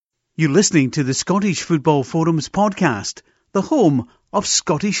You're listening to the Scottish Football Forums podcast, the home of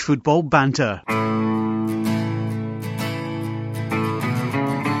Scottish football banter.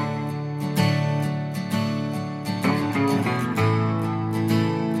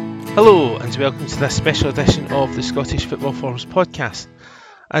 Hello and welcome to this special edition of the Scottish Football Forums podcast.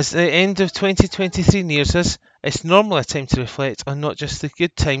 As the end of 2023 nears us, it's normally a time to reflect on not just the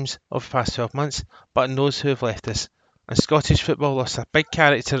good times of the past 12 months, but on those who have left us. And Scottish football lost a big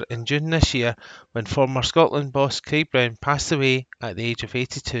character in June this year when former Scotland boss Craig Brown passed away at the age of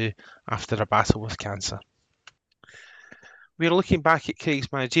 82 after a battle with cancer. We are looking back at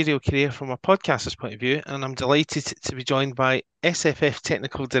Craig's managerial career from a podcaster's point of view, and I'm delighted to be joined by SFF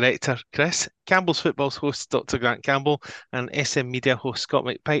Technical Director Chris, Campbell's Football's host Dr Grant Campbell, and SM Media host Scott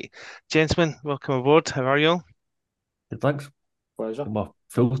McPike. Gentlemen, welcome aboard. How are you all? Good, thanks. Pleasure. My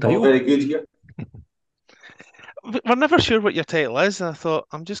full title. Very good here. We're never sure what your title is, and I thought,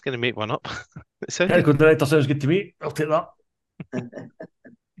 I'm just going to make one up. Technical Director sounds good to me. I'll take that.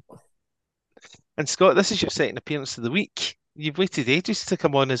 And Scott, this is your second appearance of the week. You've waited ages to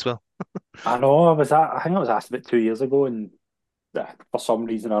come on as well. I know. I think I was asked about 2 years ago, and for some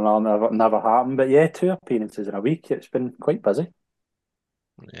reason or another, never happened. But yeah, 2 appearances in a week. It's been quite busy.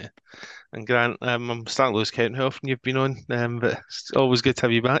 Yeah. And Grant, I'm starting to lose count how often you've been on, but it's always good to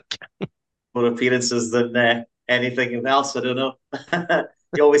have you back. More appearances than anything else. I don't know.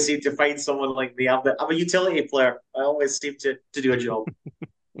 You always seem to find someone like me. I'm a utility player. I always seem to do a job.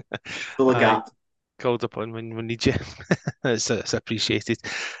 Fill a gap. Called upon when we need you. It's appreciated.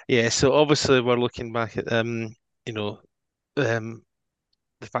 Yeah, so obviously we're looking back at the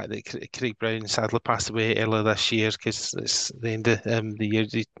fact that Craig Brown sadly passed away earlier this year because it's the end of the year.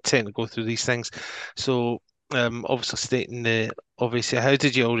 You tend to go through these things. So obviously stating the obviously, how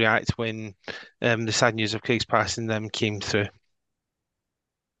did you all react when the sad news of Craig's passing came through?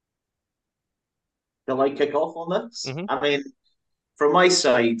 Can I kick off on this? Mm-hmm. I mean, from my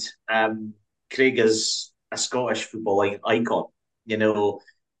side, Craig is a Scottish football icon. You know,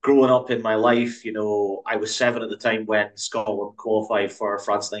 growing up in my life, I was 7 at the time when Scotland qualified for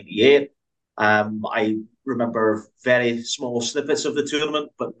France '98. I remember very small snippets of the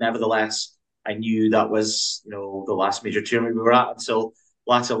tournament, but nevertheless, I knew that was, the last major tournament we were at until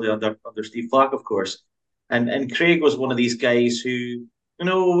latterly under Steve Clarke, of course. And Craig was one of these guys who,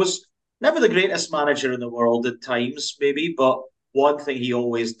 was never the greatest manager in the world at times, maybe, but one thing he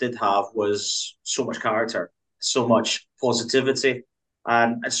always did have was so much character, so much positivity,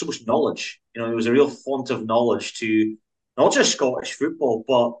 and so much knowledge. He was a real font of knowledge to not just Scottish football,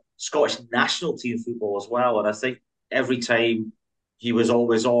 but Scottish national team football as well. And I think every time he was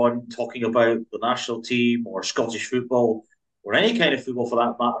always on talking about the national team or Scottish football or any kind of football for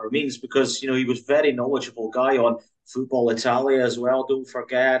that matter, it means because, he was a very knowledgeable guy on Football Italia as well, don't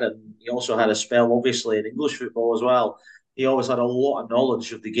forget. And he also had a spell, obviously, in English football as well. He always had a lot of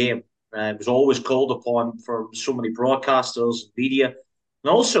knowledge of the game and was always called upon from so many broadcasters and media. And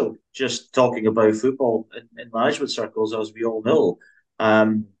also just talking about football in management circles, as we all know.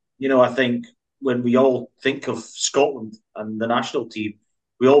 I think when we all think of Scotland and the national team,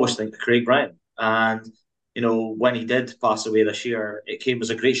 we always think of Craig Brown. And, when he did pass away this year, it came as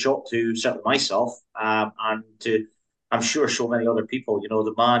a great shock to certainly myself and to, I'm sure, so many other people.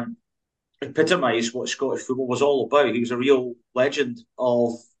 The man epitomised what Scottish football was all about. He was a real legend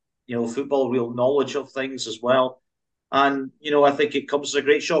of, football, real knowledge of things as well. And, I think it comes as a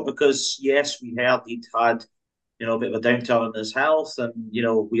great shock because, yes, we heard he'd had, a bit of a downturn in his health. And,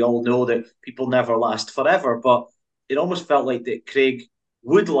 we all know that people never last forever. But it almost felt like that Craig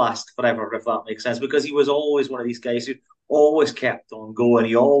would last forever, if that makes sense, because he was always one of these guys who always kept on going.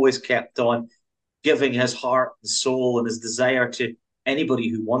 He always kept on giving his heart and soul and his desire to anybody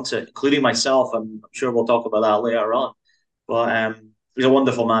who wants it, including myself. And I'm sure we'll talk about that later on. But he's a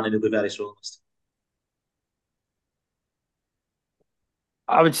wonderful man and he'll be very sorely missed.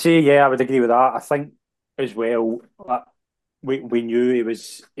 I would say, yeah, I would agree with that. I think as well, we knew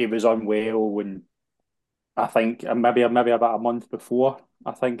he was unwell when I think maybe about a month before.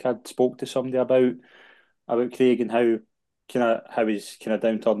 I think I'd spoke to somebody about Craig and how his kind of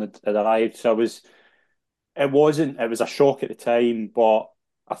downturn had arrived. So it was a shock at the time, but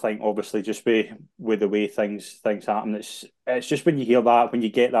I think obviously just with the way things happen, it's just when you hear that, when you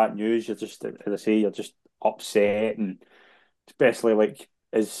get that news, you're just, as I say, you're just upset, and especially like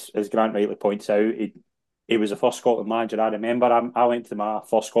as Grant rightly points out, he was the first Scotland manager I remember. I went to my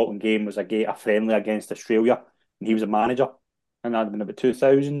first Scotland game, was a friendly against Australia, and he was a manager, and that'd been about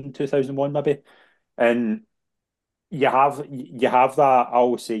 2000, 2001 maybe, and you have that. I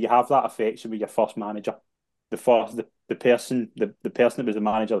always say you have that affection with your first manager. the person that was the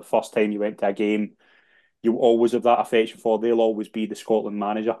manager the first time you went to a game, you'll always have that affection for. They'll always be the Scotland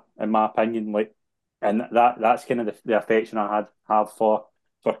manager, in my opinion. Like, and that's kind of the affection I have for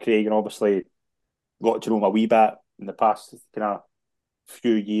Craig, and obviously got to know him a wee bit in the past kind of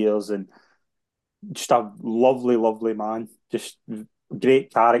few years, and just a lovely, lovely man. Just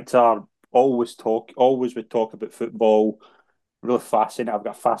great character. Always would talk about football. Really fascinating. I've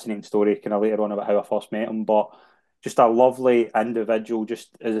got a fascinating story kind of later on about how I first met him, but just a lovely individual. Just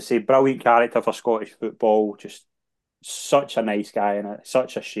as I say, brilliant character for Scottish football. Just such a nice guy, and it's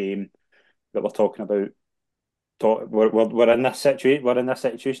such a shame that we're talking about. We're in this situation. We're in this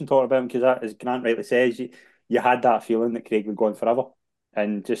situation talking about him because, as Grant rightly says, you had that feeling that Craig would go on forever,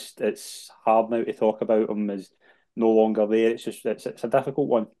 and just it's hard now to talk about him as no longer there. It's just it's a difficult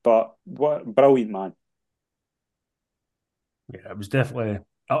one, but what brilliant man. Yeah, it was definitely.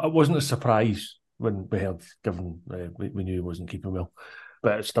 It wasn't a surprise when we heard, given we knew he wasn't keeping well,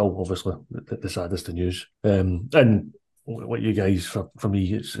 but it's still obviously the saddest of news. And what you guys, for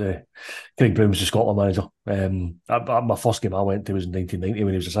me, it's Craig Brown was the Scotland manager. My first game I went to was in 1990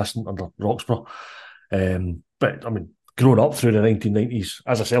 when he was assistant under Roxburgh. But I mean, growing up through the 1990s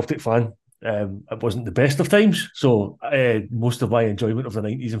as a Celtic fan, it wasn't the best of times. So most of my enjoyment of the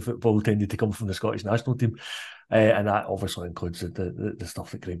 90s in football tended to come from the Scottish national team. And that obviously includes the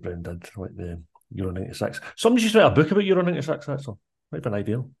stuff that Craig Brown did, like the Euro 96. Somebody just wrote a book about Euro 96, actually. Might be an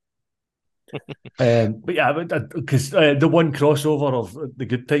ideal. But yeah, because the one crossover of the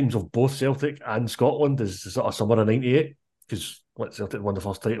good times of both Celtic and Scotland is sort of summer of '98, because Celtic won the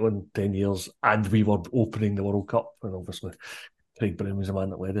first title in 10 years and we were opening the World Cup, and obviously Craig Brown was the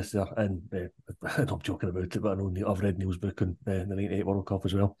man that led us there. And I'm joking about it, but I know I've read Neil's book on the '98 World Cup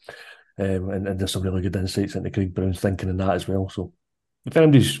as well. And there's some really good insights into Craig Brown's thinking in that as well. So if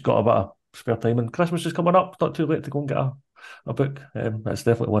anybody's got a bit of spare time and Christmas is coming up, it's not too late to go and get a book. That's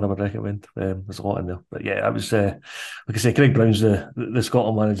definitely one I would recommend. There's a lot in there. But yeah, it was, like I say, Craig Brown's the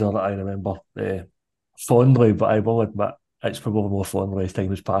Scotland manager that I remember fondly, but I will admit it's probably more fondly as time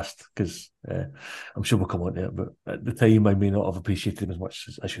has passed, because I'm sure we'll come on to it, but at the time I may not have appreciated him as much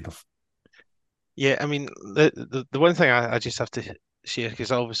as I should have. Yeah, I mean, the one thing I just have to share,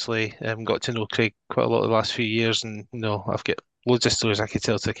 because I obviously got to know Craig quite a lot the last few years, and I've got loads of stories I could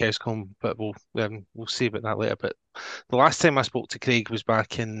tell to the cows come, but we'll see about that later. But the last time I spoke to Craig was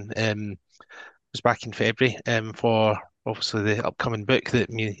back in February for obviously the upcoming book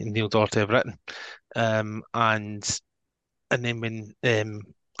that me and Neil Doherty have written, and then when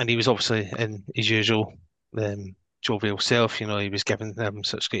and he was obviously in his usual jovial self. He was giving them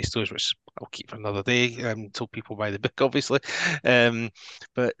such great stories, which I'll keep for another day until people buy the book, obviously. Um,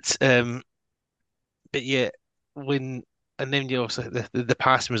 but yeah, when and then obviously the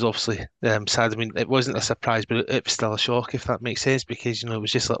passing was obviously sad. I mean, it wasn't a surprise, but it was still a shock, if that makes sense, because it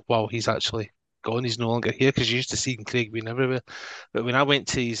was just like, wow, he's actually gone. He's no longer here, because you used to see Craig being everywhere. But when I went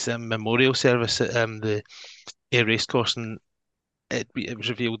to his memorial service at the air racecourse, and it was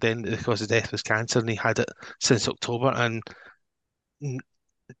revealed then that the cause of death was cancer, and he had it since October. And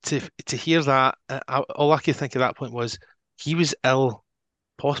to hear that, all I could think at that point was he was ill.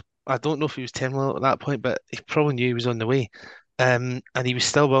 I don't know if he was terminal ill at that point, but he probably knew he was on the way. And he was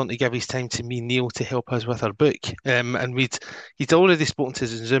still willing to give his time to me, Neil, to help us with our book. And he'd already spoken to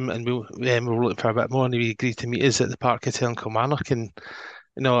us on Zoom, and we were looking for a bit more, and he agreed to meet us at the Park Hotel in Kilmarnock. And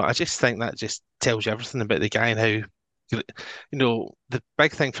I just think that just tells you everything about the guy, and how the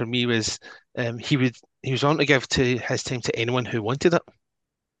big thing for me was he was on to give to his time to anyone who wanted it.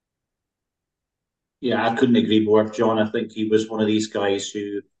 Yeah, I couldn't agree more, John. I think he was one of these guys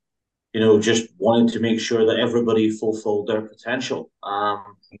who, just wanted to make sure that everybody fulfilled their potential.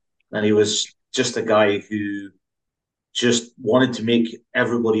 And he was just a guy who just wanted to make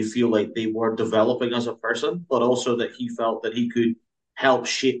everybody feel like they were developing as a person, but also that he felt that he could help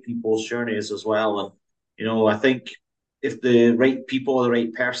shape people's journeys as well. And, I think if the right people, the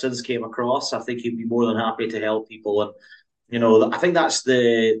right persons came across, I think he'd be more than happy to help people. And, I think that's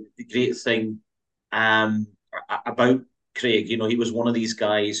the great thing about Craig. He was one of these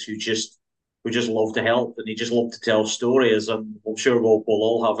guys who just loved to help, and he just loved to tell stories. And I'm sure we'll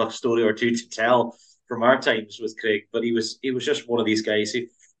all have a story or two to tell from our times with Craig. But he was just one of these guys who,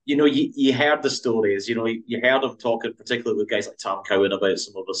 you heard the stories. You heard him talking, particularly with guys like Tom Cowan, about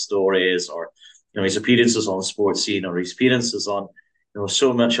some of the stories, or his appearances on the sports scene, or his appearances on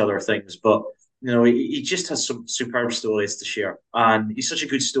so much other things. But he just has some superb stories to share, and he's such a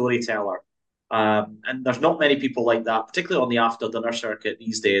good storyteller. And there's not many people like that, particularly on the after dinner circuit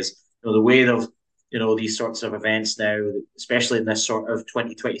these days. The way of these sorts of events now, especially in this sort of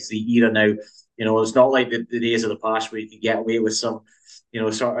 2023 era now, It's not like the days of the past where you could get away with some,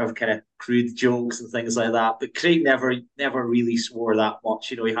 sort of kind of crude jokes and things like that. But Craig never really swore that much.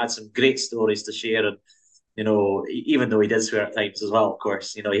 He had some great stories to share, and even though he did swear at times as well, of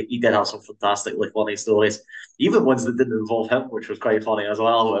course, he did have some fantastically funny stories, even ones that didn't involve him, which was quite funny as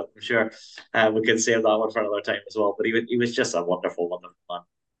well. But I'm sure we could save that one for another time as well. But he was just a wonderful, wonderful man.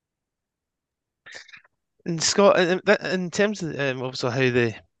 And Scott, in terms of obviously how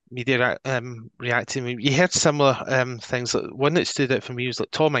the media reacted, I mean, you heard similar things. Like, one that stood out for me was like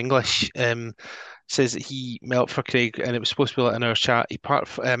Tom English says that he met up for Craig and it was supposed to be like an hour chat. He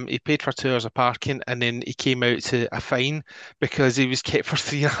paid for 2 hours of parking and then he came out to a fine because he was kept for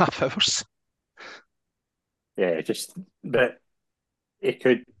 3.5 hours. Yeah, just but he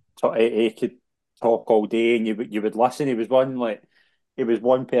could he could talk all day, and you would listen. He was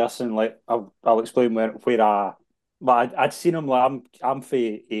one person. Like I'll explain where I. But I'd seen him. Like I'm for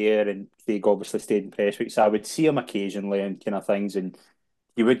air, and Craig obviously stayed in Prestwick, so I would see him occasionally and kind of things, and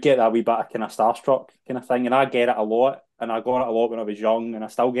you would get that wee bit of kind of starstruck kind of thing, and I get it a lot, and I got it a lot when I was young, and I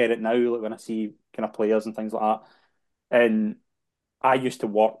still get it now, like when I see kind of players and things like that. And I used to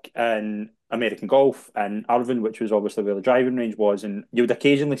work in American Golf in Irvine, which was obviously where the driving range was, and you would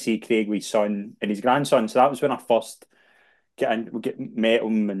occasionally see Craig with his son and his grandson. So that was when I first met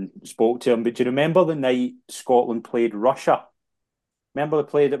him and spoke to him. But do you remember the night Scotland played Russia? Remember the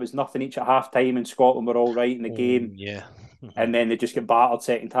play that was nothing each at half time and Scotland were all right in the Oh, game, yeah. and then they just get battered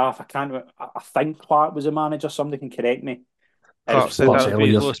second half. I think Clark was the manager. Somebody can correct me. It was Clark said that Clark's would early be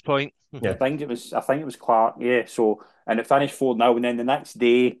his years. lowest point. Yeah. I think it was Clark, yeah. So and it finished 4-0, and then the next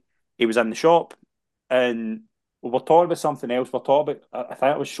day he was in the shop and we were talking about something else. We're talking about I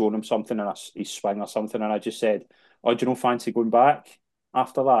think I was showing him something in his swing or something, and I just said, "Oh, do you not fancy going back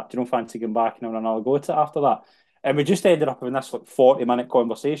after that? Do you not fancy going back and having another go at it after that?" And we just ended up having this like 40-minute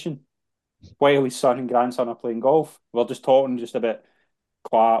conversation while his son and grandson are playing golf. We're just talking just about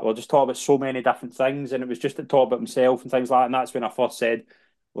quiet. We're just talking about so many different things, and it was just to talk about himself and things like that. And that's when I first said,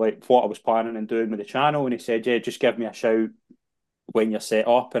 like, what I was planning and doing with the channel. And he said, "Yeah, just give me a shout when you're set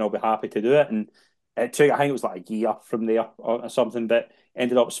up, and I'll be happy to do it." And it took, I think it was like a year from there or something, but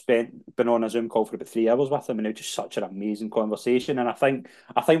ended up been on a Zoom call for about 3 hours with him, and it was just such an amazing conversation. And I think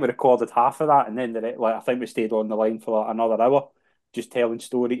we recorded half of that, and then like I think we stayed on the line for like another hour, just telling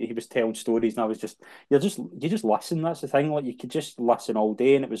stories. He was telling stories, and I was just you just listen. That's the thing. Like you could just listen all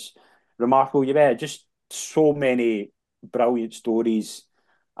day, and it was remarkable. You had just so many brilliant stories.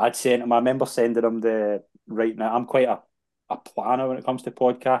 I'd sent him. I remember sending him the right now. I'm quite a planner when it comes to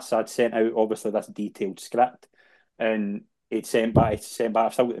podcasts. So I'd sent out obviously this detailed script, and he'd sent back. He sent back.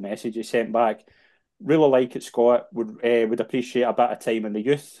 I've still got the message. He sent back. Really like it, Scott. Would appreciate a bit of time in the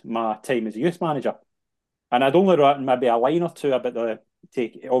youth. My time as a youth manager, and I'd only written maybe a line or two about the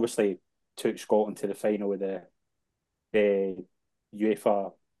take. Obviously, took Scotland to the final with the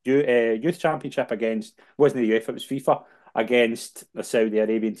UEFA Youth Championship against wasn't the UEFA, it was FIFA against the Saudi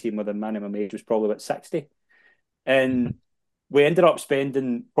Arabian team where the minimum age was probably about 60. And we ended up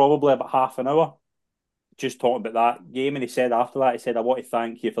spending probably about half an hour just talking about that game. And he said after that, he said, "I want to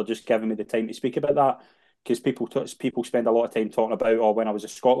thank you for just giving me the time to speak about that." Because people spend a lot of time talking about, oh, when I was a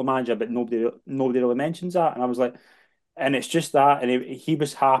Scotland manager, but nobody really mentions that. And I was like, and it's just that. And he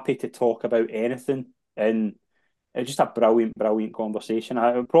was happy to talk about anything. And it's just a brilliant, brilliant conversation.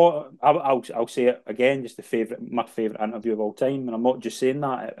 I'll say it again, just my favourite interview of all time. And I'm not just saying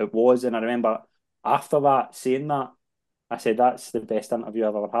that, it was. And I remember after that, saying that, I said, that's the best interview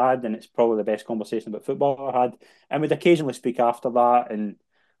I've ever had, and it's probably the best conversation about football I've ever had. And we'd occasionally speak after that, and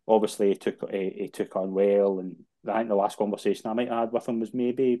obviously he took on well. And I think the last conversation I might have had with him was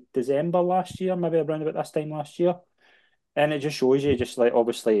maybe December last year, maybe around about this time last year. And it just shows you, just like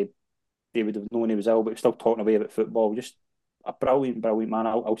obviously they would have known he was ill, but he was still talking away about football. Just a brilliant, brilliant man.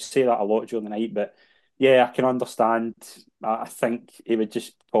 I'll say that a lot during the night, but yeah, I can understand. I think he would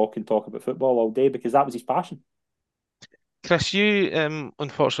just talk and talk about football all day because that was his passion. Chris, you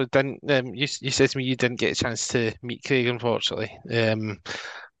unfortunately didn't. You said to me you didn't get a chance to meet Craig, unfortunately.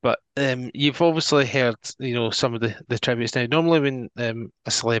 But you've obviously heard, some of the tributes now. Normally, when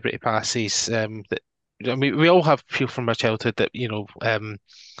a celebrity passes, that I mean, we all have people from our childhood that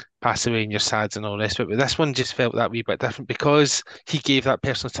pass away and you're sad and all the rest of it. But this one just felt that wee bit different because he gave that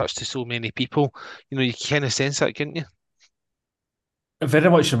personal touch to so many people. You kind of sense that, couldn't you? It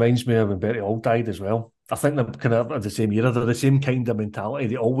very much reminds me of when Bertie Auld died as well. I think they're kind of the same era. They're the same kind of mentality.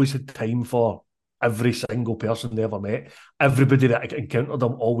 They always had time for every single person they ever met. Everybody that encountered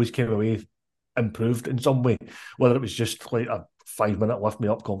them always came away improved in some way, whether it was just like a 5-minute lift me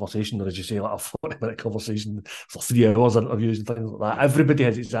up conversation, or as you say, like a 40-minute conversation for 3 hours interviews and things like that. Everybody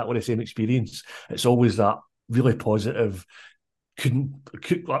has exactly the same experience. It's always that really positive. I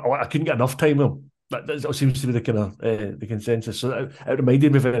couldn't get enough time with him. That seems to be the kind of the consensus. So it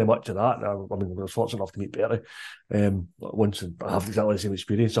reminded me very much of that. I mean, I was fortunate enough to meet Perry once, and I have exactly the same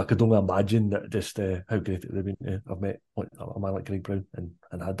experience. So I could only imagine that just how great it would have been to have met a man like Craig Brown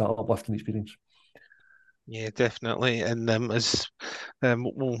and had that uplifting experience. Yeah, definitely. And as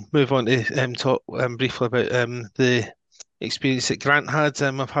we'll move on to talk briefly about the experience that Grant had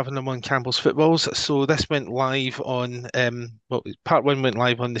of having him on Campbell's Footballs. So this went live on part one went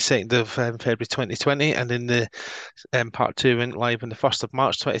live on the 2nd of February 2020, and then the part two went live on the 1st of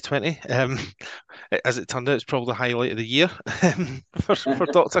March 2020. As it turned out, it's probably the highlight of the year for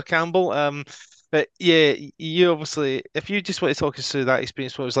Dr. Campbell. But yeah, you obviously, if you just want to talk us through that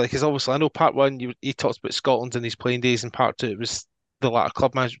experience, what it was like, because obviously I know part one, he talks about Scotland and his playing days, and part two, it was the latter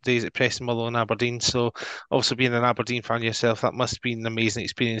club management days at Preston, Motherwell and Aberdeen. So also being an Aberdeen fan yourself, that must have been an amazing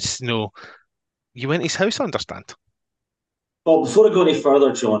experience. You went to his house, I understand. Well, before I go any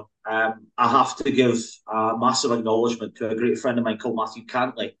further, John, I have to give a massive acknowledgement to a great friend of mine called Matthew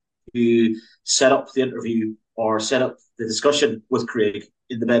Cantley, who set up the interview or set up the discussion with Craig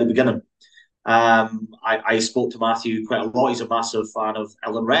in the very beginning. I spoke to Matthew quite a lot. He's a massive fan of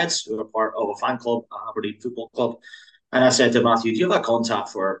Ellen Reds, who are part of a fan club, Aberdeen Football Club. And I said to Matthew, do you have a contact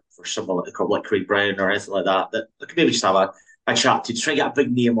for someone like a club like Craig Brown or anything like that I could maybe just have a chat to try and get a big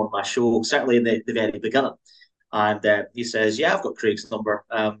name on my show, certainly in the very beginning. And he says, yeah, I've got Craig's number.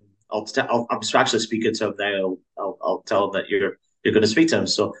 I'm actually speaking to him now. I'll tell him that you're going to speak to him.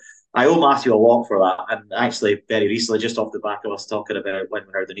 So I owe Matthew a lot for that. And actually, very recently, just off the back of us talking about when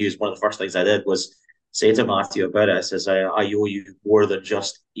we heard the news, one of the first things I did was say to Matthew about it. I says, I owe you more than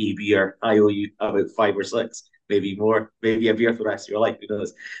just a beer. I owe you about 5 or 6, maybe more, maybe a beer for the rest of your life. Who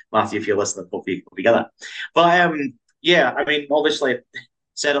knows? Matthew, if you're listening, hope we get that. But yeah, I mean, obviously,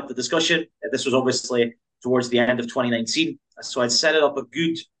 set up the discussion. This was obviously towards the end of 2019. So I'd set it up a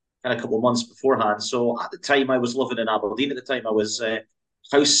good kind of couple of months beforehand. So at the time, I was living in Aberdeen. At the time, I was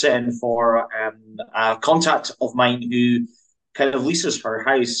house sitting for a contact of mine who kind of leases her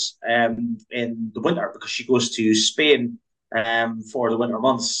house in the winter because she goes to Spain for the winter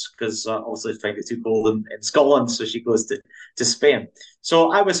months because obviously it's it too cold in Scotland, so she goes to Spain.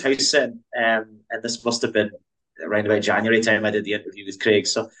 So I was house sitting, and this must have been around about January time I did the interview with Craig.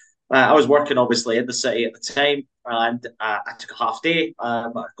 So I was working obviously in the city at the time, and I took a half day. I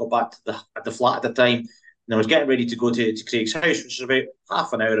got back to the flat at the time, and I was getting ready to go to Craig's house, which is about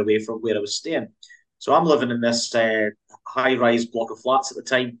half an hour away from where I was staying. So I'm living in this high-rise block of flats at the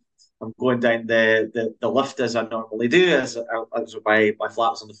time. I'm going down the lift as I normally do, as my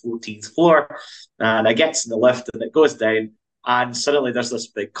flat was on the 14th floor, and I get in the lift and it goes down. And suddenly there's this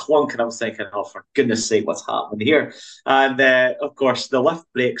big clunk, and I was thinking, oh, for goodness sake, what's happening here? And of course, the lift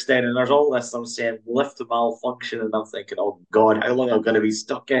breaks down, and there's all this, I'm saying, lift malfunction, and I'm thinking, oh, God, how long am I going to be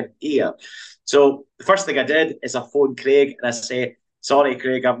stuck in here? So the first thing I did is I phoned Craig, and I say, sorry,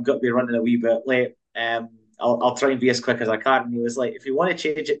 Craig, I'm going to be running a wee bit late. I'll try and be as quick as I can. And he was like, if you want to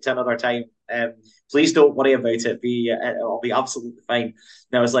change it to another time, please don't worry about it. I'll be absolutely fine.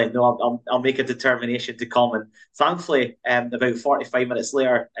 And I was like, no, I'll make a determination to come. And thankfully, about 45 minutes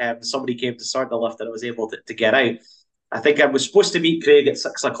later, somebody came to start the lift and I was able to get out. I think I was supposed to meet Craig at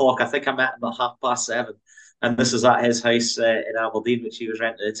 6 o'clock. I think I met him at 7:30. And this was at his house in Aberdeen, which he was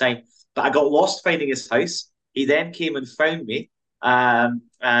renting at the time. But I got lost finding his house. He then came and found me and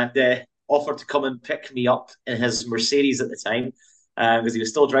offered to come and pick me up in his Mercedes at the time, because he was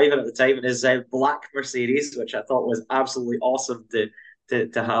still driving at the time in his black Mercedes, which I thought was absolutely awesome to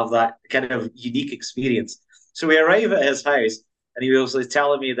have that kind of unique experience. So we arrive at his house, and he was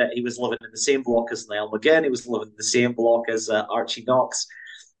telling me that he was living in the same block as Niall McGinn. He was living in the same block as Archie Knox.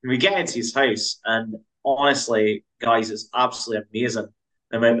 And we get into his house, and honestly, guys, it's absolutely amazing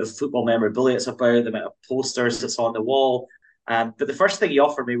the amount of football memorabilia it's about, the amount of posters that's on the wall. But the first thing he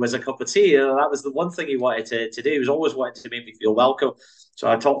offered me was a cup of tea. That was the one thing he wanted to do. He was always wanting to make me feel welcome.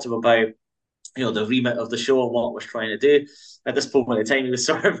 So I talked to him about, the remit of the show and what I was trying to do. At this moment in time, he was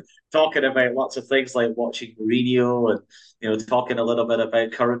sort of talking about lots of things like watching Mourinho and, talking a little bit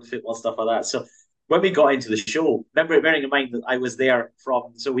about current football, stuff like that. So when we got into the show, bearing in mind that I was there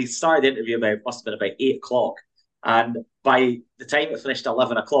so we started the interview must have been about 8 o'clock. And by the time it finished at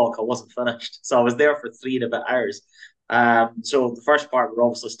 11 o'clock, I wasn't finished. So I was there for 3 and a bit hours. So the first part, we're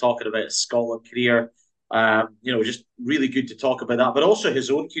obviously talking about his Scotland career. Just really good to talk about that, but also his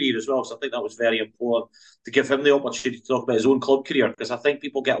own career as well. So I think that was very important to give him the opportunity to talk about his own club career, because I think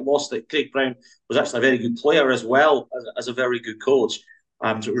people get lost that Craig Brown was actually a very good player as well as a very good coach. So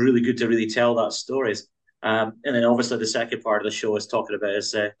it was really good to really tell that stories. And then obviously the second part of the show is talking about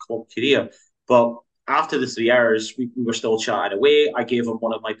his club career. But after the 3 hours, we were still chatting away. I gave him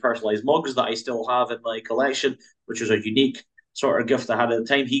one of my personalised mugs that I still have in my collection, which was a unique sort of gift I had at the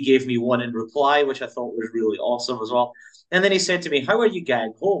time. He gave me one in reply, which I thought was really awesome as well. And then he said to me, "How are you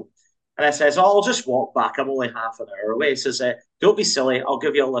getting home?" And I says, "Oh, I'll just walk back. I'm only half an hour away." He says, "Don't be silly. I'll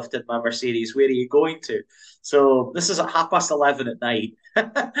give you a lift in my Mercedes. Where are you going to?" So this is at 11:30 at night,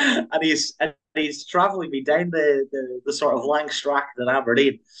 and he's travelling me down the sort of Langstrack in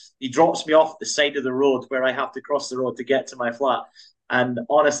Aberdeen. He drops me off the side of the road where I have to cross the road to get to my flat. And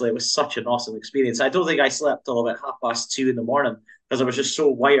honestly, it was such an awesome experience. I don't think I slept till about 2:30 in the morning because I was just so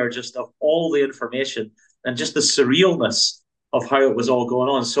wired just of all the information and just the surrealness of how it was all going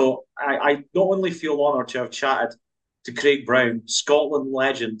on. So I not only feel honoured to have chatted to Craig Brown, Scotland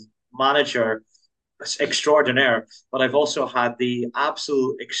legend, manager extraordinaire, but I've also had the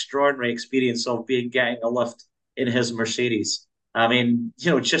absolute extraordinary experience of getting a lift in his Mercedes. I mean,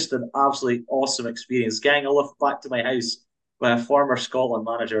 just an absolutely awesome experience. Getting a lift back to my house by a former Scotland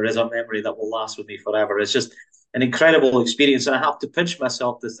manager is a memory that will last with me forever. It's just an incredible experience, and I have to pinch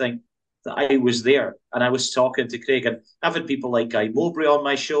myself to think that I was there and I was talking to Craig. And I've had people like Guy Mowbray on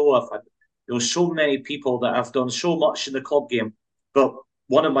my show. I've had so many people that have done so much in the club game, but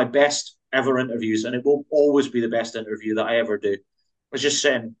one of my best ever interviews, and it will always be the best interview that I ever do, was just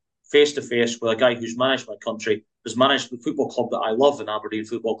sitting face to face with a guy who's managed my country, who's managed the football club that I love, in Aberdeen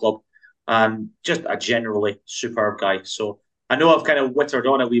Football Club, and just a generally superb guy. So I know I've kind of wittered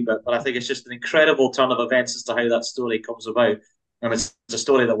on a wee bit, but I think it's just an incredible turn of events as to how that story comes about. And it's a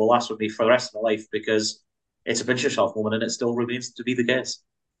story that will last with me for the rest of my life, because it's a pinch yourself moment and it still remains to be the case.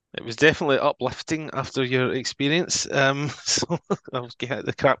 It was definitely uplifting after your experience. So I'll get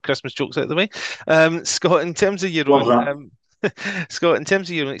the crap Christmas jokes out of the way. Scott, in terms of your Love own, that. Scott, in terms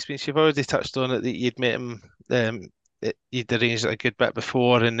of your own experience, you've already touched on it that you'd met him. You'd arranged it a good bit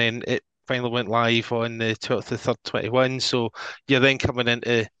before, and then it finally went live on the 12th of the 3rd, 21. So you're then coming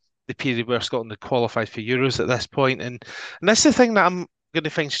into the period where Scotland had qualified for Euros at this point, and that's the thing that I'm going to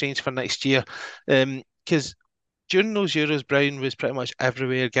find strange for next year, because during those Euros, Brown was pretty much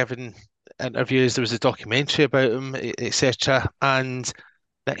everywhere giving interviews. There was a documentary about him, etc. And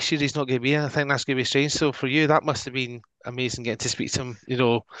next year he's not going to be in. I think that's going to be strange. So for you, that must have been amazing getting to speak to him,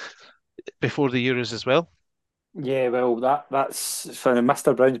 before the Euros as well. Yeah, well, that's from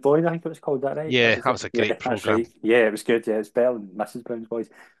Mr. Brown's Boys, I think it was called that, right? That Yeah, was that it. was a Yeah, great that's program. right. Yeah, it was good. Yeah, it's better than Mrs. Brown's Boys.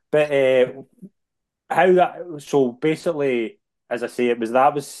 But how that so basically, as I say,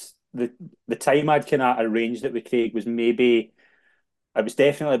 that was the time I'd kind of arranged it with Craig was maybe it was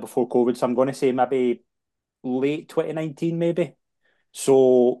definitely before COVID, so I'm going to say maybe late 2019, maybe.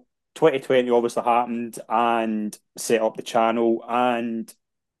 So 2020 obviously happened and set up the channel, and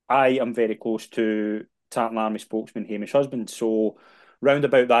I am very close to Tartan Army spokesman Hamish Husband. So round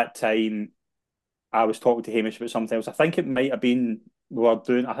about that time, I was talking to Hamish about something else. I think it might have been I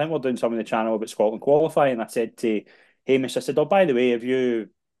think we're doing something on the channel about Scotland qualifying. I said to Hamish, I said, "Oh, by the way, have you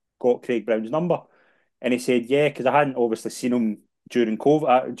got Craig Brown's number?" And he said, "Yeah," because I hadn't obviously seen him during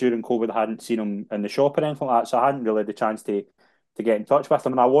COVID. During COVID, I hadn't seen him in the shop or anything like that, so I hadn't really had the chance to get in touch with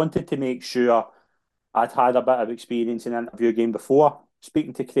him. And I wanted to make sure I'd had a bit of experience in an interview game before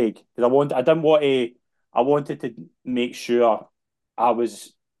speaking to Craig, because I didn't want to. I wanted to make sure I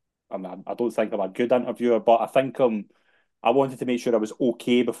was. I mean, I don't think I'm a good interviewer, but I think I wanted to make sure I was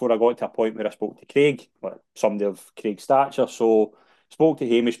okay before I got to a point where I spoke to Craig, like somebody of Craig's stature. So spoke to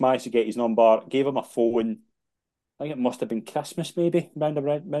Hamish, managed to get his number, gave him a phone. I think it must have been Christmas, maybe round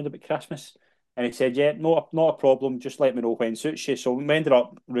about Christmas. And he said, "Yeah, not a problem. Just let me know when suits you." So we ended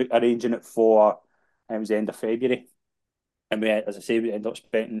up arranging it for it was the end of February, and as I say, we ended up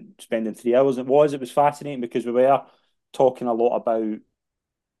spending 3 hours. It was fascinating because we were talking a lot about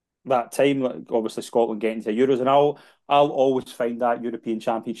that time, like obviously Scotland getting to Euros, and I'll always find that European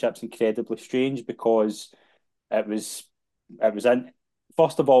Championships incredibly strange because it was it was in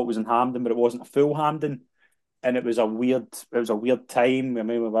first of all it was in Hampden, but it wasn't a full Hampden, and it was a weird time. I mean,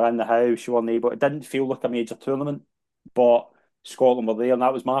 we were in the house, you weren't able. It didn't feel like a major tournament, but Scotland were there, and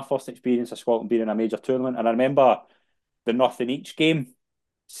that was my first experience of Scotland being in a major tournament. And I remember the nothing each game,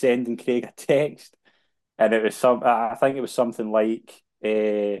 sending Craig a text, and it was I think it was something like.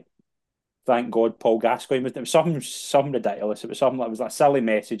 Thank God Paul Gascoigne was. It was something ridiculous. It was something that was like a silly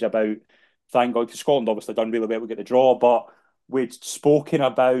message about thank God because Scotland obviously done really well to get the draw, but we'd spoken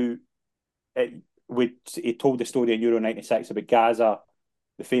about it. he told the story in Euro '96 about Gaza,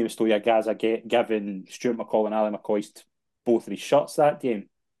 the famous story of Gaza giving Stuart McCall and Ali McCoist both of his shirts that game.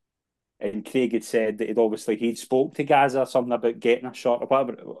 And Craig had said that he'd spoke to Gaza something about getting a shirt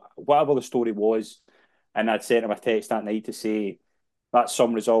or whatever the story was, and I'd sent him a text that night to say that's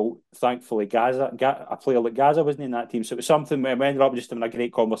some result. Thankfully, a player like Gaza wasn't in that team, so it was something. We ended up just having a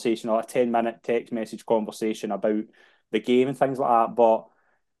great conversation, like a 10-minute text message conversation about the game and things like that. But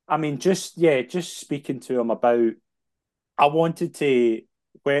I mean, just speaking to him about, I wanted to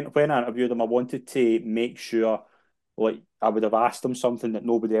when I interviewed him, I wanted to make sure, like, I would have asked him something that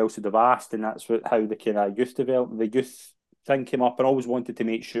nobody else would have asked, and that's how the kind of the youth thing came up. And I always wanted to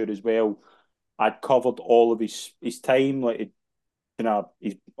make sure as well I'd covered all of his time, like,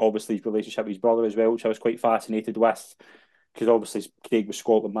 his obviously his relationship with his brother as well, which I was quite fascinated with, because obviously Craig was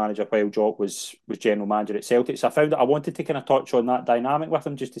Scotland manager while Jock was general manager at Celtic. So I found that I wanted to kind of touch on that dynamic with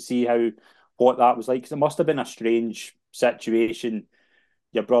him just to see what that was like, because it must have been a strange situation.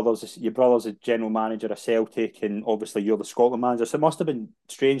 Your brother's a general manager of Celtic, and obviously you're the Scotland manager. So it must have been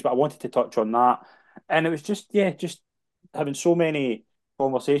strange, but I wanted to touch on that. And it was just having so many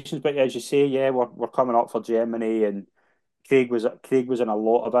conversations. But as you say, we're coming up for Germany, and Craig was in a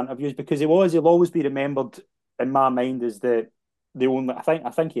lot of interviews because he'll always be remembered in my mind as the only,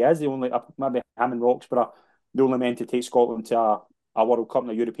 I think he is the only, maybe him and Roxburgh, the only men to take Scotland to a World Cup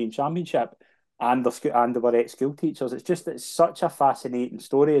and a European Championship, and they were ex-school teachers. It's such a fascinating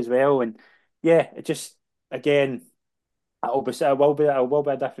story as well. And yeah, it just, again, it will be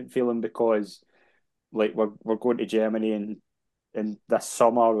a different feeling because, like, we're going to Germany, and this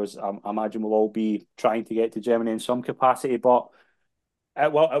summer, I imagine we'll all be trying to get to Germany in some capacity, but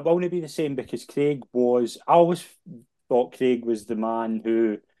it will not be the same because I always thought Craig was the man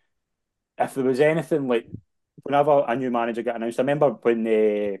who, if there was anything, like, whenever a new manager got announced, I remember when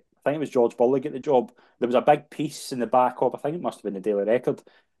I think it was George Burley got the job, there was a big piece in the back of, I think it must have been the Daily Record,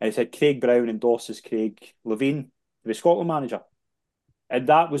 and it said Craig Brown endorses Craig Levein to be Scotland manager. And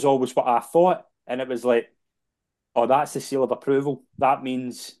that was always what I thought. And it was like, oh, that's the seal of approval. That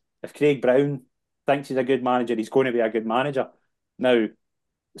means if Craig Brown thinks he's a good manager, he's going to be a good manager. Now,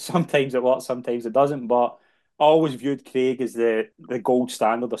 sometimes it works, sometimes it doesn't, but I always viewed Craig as the gold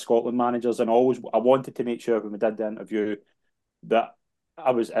standard of Scotland managers, and I wanted to make sure when we did the interview that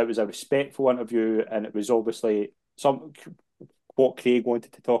it was a respectful interview, and it was obviously some what Craig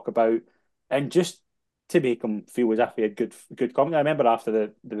wanted to talk about, and just to make him feel as if he had good company. I remember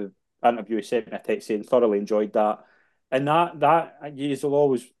after the interview, he sent me a text saying thoroughly enjoyed that, and that you will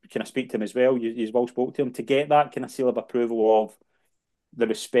always kind of speak to him as well. You well spoke to him to get that kind of seal of approval of the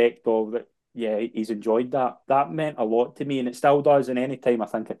respect of that. Yeah, he's enjoyed that. That meant a lot to me, and it still does. And any time I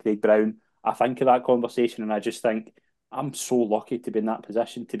think of Craig Brown, I think of that conversation, and I just think I'm so lucky to be in that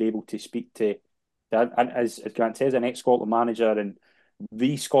position to be able to speak to, and as Grant says, an ex-Scotland manager and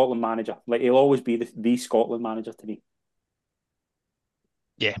the Scotland manager. Like, he'll always be the Scotland manager to me.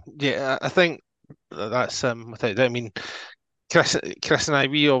 Yeah, I think that's without doubt. I mean, Chris and I,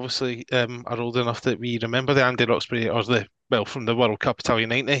 we obviously are old enough that we remember the Andy Roxburgh, from the World Cup Italia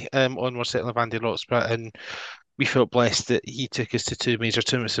 '90 onwards, certainly of Andy Roxburgh, and we felt blessed that he took us to two major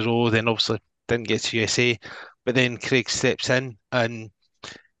tournaments in a row. Then obviously didn't get to USA, but then Craig steps in, and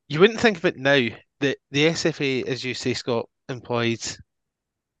you wouldn't think of it now that the SFA, as you say, Scott, employed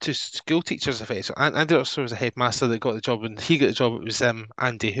two school teachers effectively. Andy Roxburgh was a headmaster that got the job. When he got the job, it was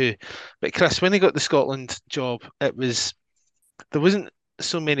Andy Who. But Chris, when he got the Scotland job, there wasn't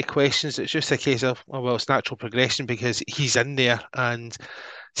so many questions. It's just a case of, oh, well, it's natural progression because he's in there. And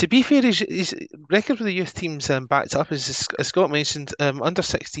to be fair, his record with the youth teams backed up, as Scott mentioned, under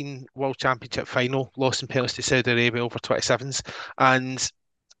 16 World Championship final, lost in penalties to Saudi Arabia over 27s. And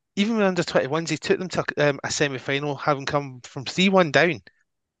even with under 21s, he took them to a semi final, having come from 3-1 down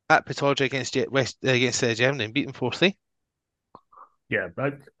at Pittodrie against Germany and beat them 4-3. Yeah,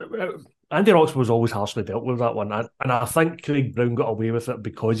 Andy Roxburgh was always harshly dealt with that one, and I think Craig Brown got away with it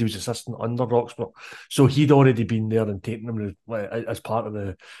because he was assistant under Roxburgh, so he'd already been there and taken them as part of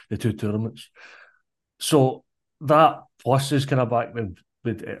the two tournaments. So that plus his kind of background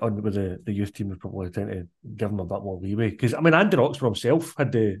with the youth team was probably trying to give him a bit more leeway, because I mean Andy Roxburgh himself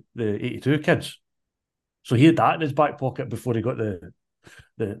had the '82 kids, so he had that in his back pocket before he got the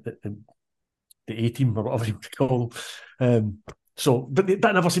A team or whatever you want to call them. But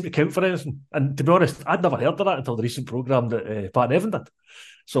that never seemed to count for anything. And to be honest, I'd never heard of that until the recent programme that Pat Nevin did.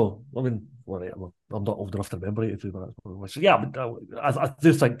 So, I mean, I'm not old enough to remember 82, but that's what it was. So, yeah, I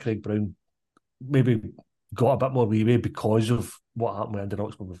do think Craig Brown maybe got a bit more leeway because of what happened with Andy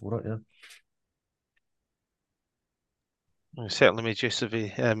Roxburgh before it, yeah. Certainly made use of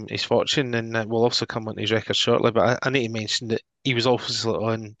his fortune, and we'll also come on to his record shortly. But I need to mention that he was also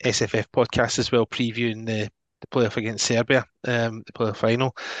on SFF podcast as well, previewing the playoff against Serbia, the playoff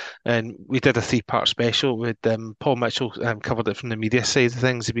final, and we did a three-part special with Paul Mitchell covered it from the media side of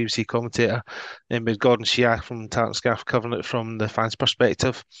things, the BBC commentator, and with Gordon Shiak from Tartan Scarf covering it from the fans'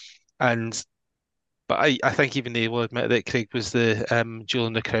 perspective, and. But I think even they will admit that Craig was the jewel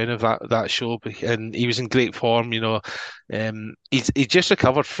in the crown of that show, and he was in great form. He just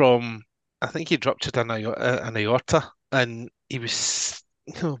recovered from, I think he'd ruptured an aorta, and he was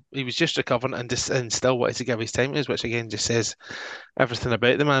he was just recovering and still wanted to give his time to us, which again just says everything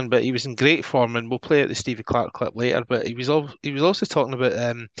about the man. But he was in great form, and we'll play out the Stevie Clark clip later. But he was also talking about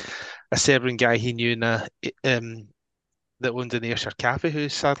a Serbian guy he knew in that owned an Ayrshire Cafe, who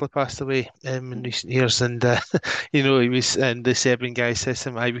sadly passed away in recent years. And he was, and the Serbian guy says to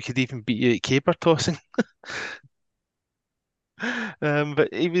him, "Aye, we could even beat you at caber tossing." But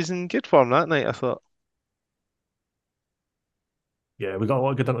he was in good form that night, I thought. Yeah, we got a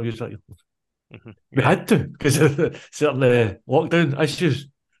lot of good interviews that year. We Yeah. had to because of certain lockdown issues.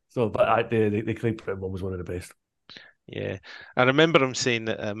 So, but the Craig Brown one was one of the best. Yeah, I remember him saying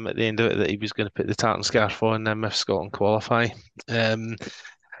that at the end of it that he was going to put the tartan scarf on if Scotland qualify. Um,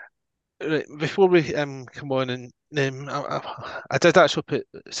 right, before we come on, and I did actually put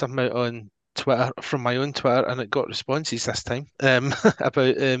something out on Twitter from my own Twitter, and it got responses this time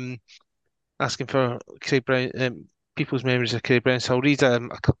about asking for Craig Brown, people's memories of Craig Brown. So I'll read a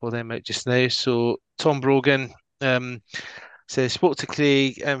couple of them out just now. So Tom Brogan says, spoke to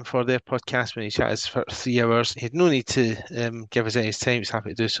Craig for their podcast when he chatted for 3 hours. He had no need to give us any time. He's happy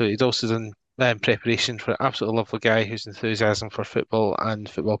to do so. He'd also done preparation for an absolutely lovely guy whose enthusiasm for football and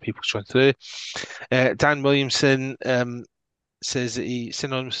football people shone through. Dan Williamson says that he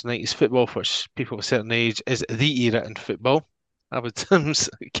synonymous with 90s football, for which people of a certain age is the era in football. I would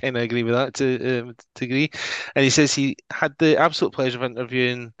kind of agree with that to agree. And he says he had the absolute pleasure of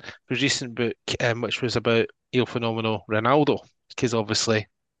interviewing his recent book, which was about Il Fenomeno Ronaldo, because obviously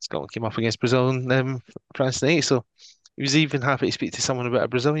Scotland came up against Brazil in France in '80. So he was even happy to speak to someone about a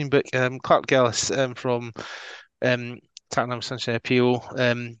Brazilian book. Clark Gillis from um, Tottenham Sunshine Appeal.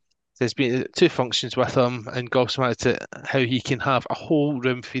 There's been two functions with him and gobsmacked at how he can have a whole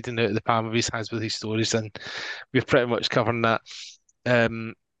room feeding out of the palm of his hands with his stories, and we're pretty much covering that.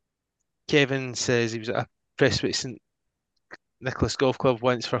 Kevin says he was at a Prestwick St Nicholas Golf Club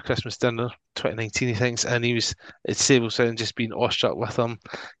once for a Christmas dinner, 2019, he thinks, and he was at Sablesound just being awestruck with him.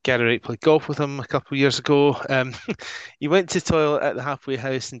 Gary Wright played golf with him a couple of years ago. He went to the toilet at the halfway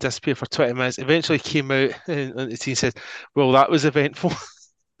house and disappeared for 20 minutes. Eventually came out and the team said, "Well, that was eventful."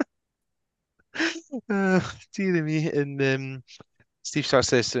 Dear me. And Steve Starr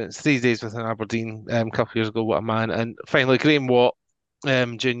says it's 3 days with an Aberdeen a couple of years ago. What a man. And finally, Graham Watt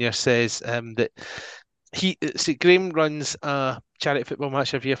Jr. says that Graham runs a charity football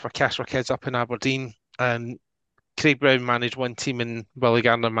match every year for Cash for Kids up in Aberdeen, and Craig Brown managed one team and Willie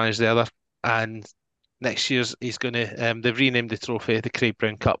Gardner managed the other. And next year's he's going to they've renamed the trophy the Craig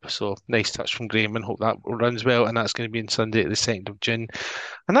Brown Cup. So nice touch from Graham, and hope that runs well. And that's going to be on Sunday, the 2nd of June.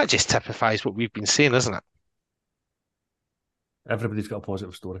 And that just typifies what we've been saying, isn't it? Everybody's got a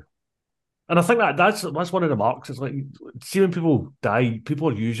positive story. And I think that's one of the marks. It's like, see, when people die, people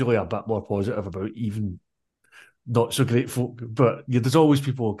are usually a bit more positive about even not so great folk. But there's always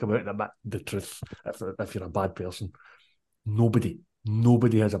people who come out and admit the truth if you're a bad person. Nobody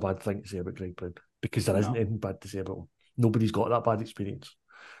has a bad thing to say about Greg Brown because there isn't anything bad to say about him. Nobody's got that bad experience.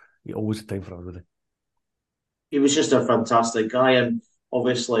 He always had time for everybody. He was just a fantastic guy, and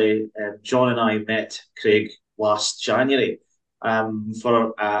obviously John and I met Craig last January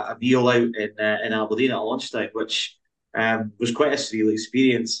for a meal out in Aberdeen at lunchtime, which was quite a surreal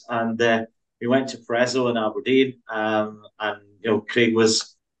experience. And we went to Prezzo in Aberdeen, and Craig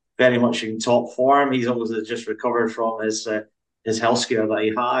was very much in top form. He's obviously just recovered from his health scare that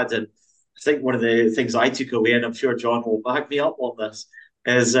he had, and I think one of the things I took away, and I'm sure John will back me up on this,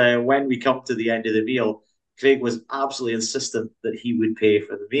 is when we come to the end of the meal, Craig was absolutely insistent that he would pay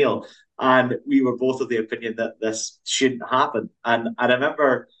for the meal. And we were both of the opinion that this shouldn't happen. And I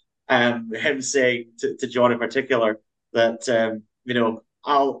remember him saying to John in particular that,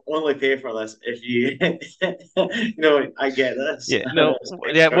 I'll only pay for this if you, I get this. Yeah, no,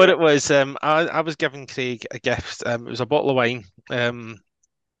 yeah, what it was, I was giving Craig a gift. It was a bottle of wine,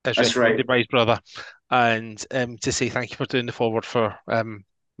 as That's right. by his brother, and to say thank you for doing the forward for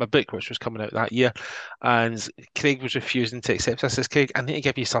my book, which was coming out that year. And Craig was refusing to accept this. I says, Craig, I need to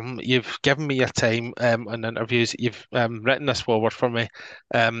give you some. You've given me your time on interviews. You've written this forward for me.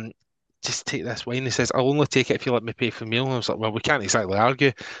 just take this wine. He says, I'll only take it if you let me pay for the meal. And I was like, well, we can't exactly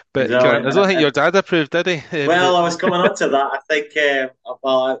argue. But Grant, I Exactly. don't think your dad approved, did he? Well, I was coming on to that. I think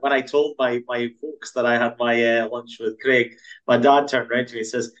when I told my folks that I had my lunch with Craig, my dad turned around to me and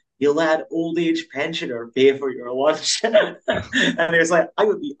says, "You let old age pensioner pay for your lunch," and he was like, "I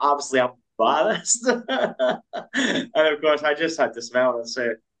would be absolutely embarrassed." And of course, I just had to smile and say,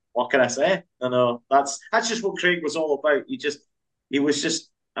 "What can I say?" I know that's just what Craig was all about. He was just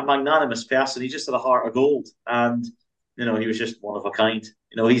a magnanimous person. He just had a heart of gold, and he was just one of a kind.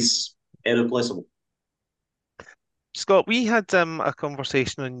 He's irreplaceable. Scott, we had a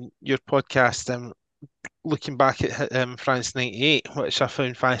conversation on your podcast looking back at France '98, which I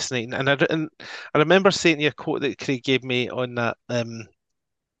found fascinating. And I remember saying to you a quote that Craig gave me on that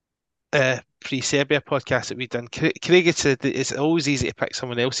pre-Serbia podcast that we'd done. Craig had said that it's always easy to pick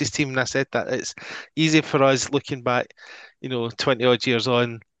someone else's team, and I said that it's easy for us looking back, 20 odd years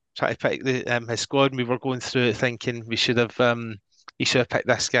on, trying to pick his squad. And we were going through it thinking we should have he should have picked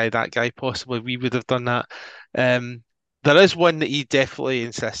this guy, that guy. Possibly we would have done that. There is one that he definitely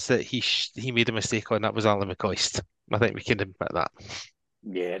insists that he made a mistake on. That was Alan McCoist. I think we can admit that.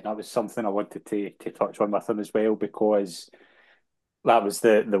 Yeah, that was something I wanted to touch on with him as well, because that was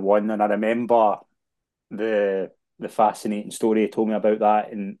the one, and I remember the fascinating story he told me about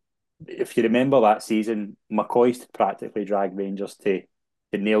that. And if you remember that season, McCoist practically dragged Rangers to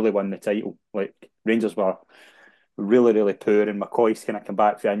nearly win the title. Like, Rangers were really, really poor, and McCoist kind of come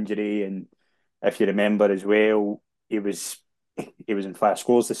back from injury. And if you remember as well, he was in fact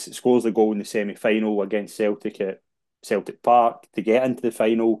scores the goal in the semi final against Celtic at Celtic Park to get into the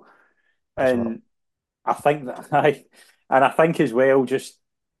final. That's right. And I think that I think as well, just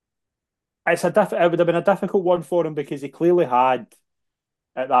it would have been a difficult one for him, because he clearly had,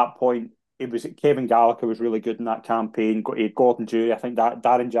 at that point, it was Kevin Gallagher was really good in that campaign. He had Gordon Jury. I think that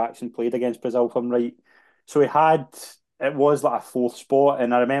Darren Jackson played against Brazil, if I'm right. So it was like a fourth spot,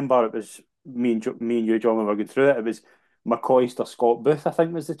 and I remember it was me and you, John, when we were going through it. It was McCoist or Scott Booth, I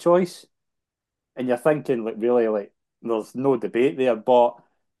think, was the choice. And you're thinking, like, really, like, there's no debate there. But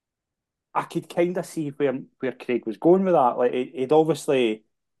I could kind of see where Craig was going with that. Like, he'd obviously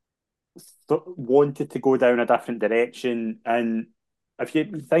wanted to go down a different direction. And if you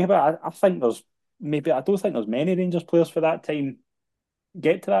think about it, I think I don't think there's many Rangers players for that time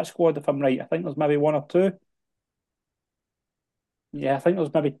get to that squad, if I'm right. I think there's maybe one or two. Yeah, I think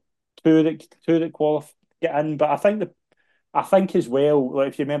there's maybe two that qualify get in. But I think as well, like,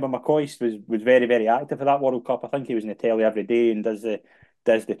 if you remember, McCoist was very, very active for that World Cup. I think he was in the telly every day and does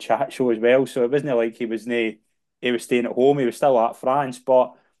the chat show as well. So it wasn't like he was staying at home. He was still at France.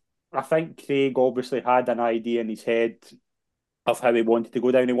 But I think Craig obviously had an idea in his head of how he wanted to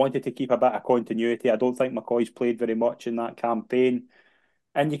go down. He wanted to keep a bit of continuity. I don't think McCoy's played very much in that campaign,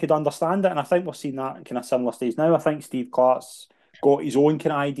 and you could understand it. And I think we're seeing that in kind of similar stage now. I think Steve Clark's got his own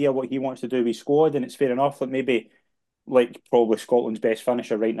kind of idea what he wants to do with his squad, and it's fair enough. Like, maybe, like, probably Scotland's best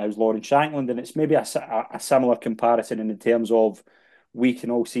finisher right now is Lawrence Shankland, and it's maybe a similar comparison in terms of, we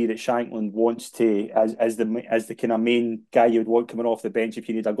can all see that Shankland wants to, as the kind of main guy you would want coming off the bench if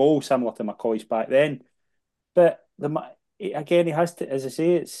you need a goal, similar to McCoy's back then. But again, he has to, as I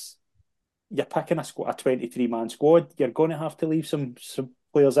say, you're picking a 23-man squad. You're going to have to leave some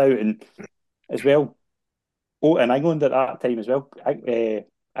players out, and as well, in England at that time as well,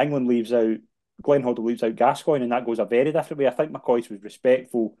 England leaves out, Glenn Hoddle leaves out Gascoigne, and that goes a very different way. I think McCoy was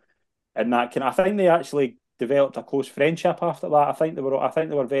respectful, and I think they actually developed a close friendship after that. I think they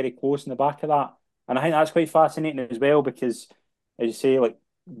were very close in the back of that, and I think that's quite fascinating as well, because, as you say, like,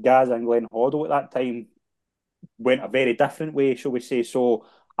 Gaz and Glenn Hoddle at that time went a very different way, shall we say. So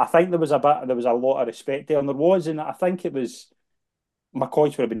I think there was a lot of respect there, and there was, and I think it was,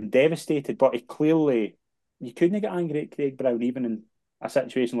 McCoy would have been devastated, but you couldn't get angry at Craig Brown even in a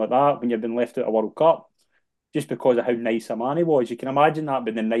situation like that when you've been left out of World Cup, just because of how nice a man he was. You can imagine that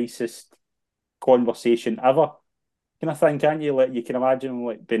being the nicest conversation ever, kind of thing, can't you? Like, you can imagine him,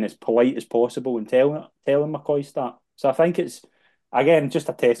 like, being as polite as possible and telling McCoy that. So I think it's, again, just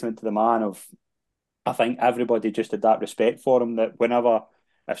a testament to the man of, I think everybody just had that respect for him, that whenever,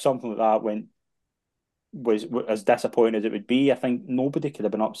 if something like that was as disappointing as it would be, I think nobody could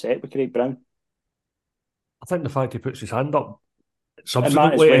have been upset with Craig Brown. I think the fact he puts his hand up And that as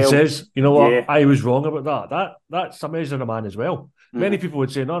subsequently and well, says, "You know what, yeah. I was wrong about that." That's a measure of a man as well. Many Mm. people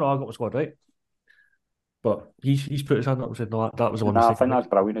would say, "No, I got my squad right," but he's put his hand up and said, "No, that was the one No, I mistake I think made." that's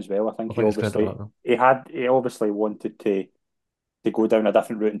brilliant as well. I I think think it's credit for that. Though. he obviously wanted to go down a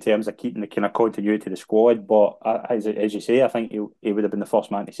different route in terms of keeping the kind of continuity of the squad. But as you say, I think he would have been the first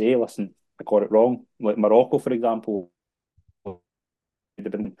man to say, "Listen, I got it wrong." Like Morocco, for example, would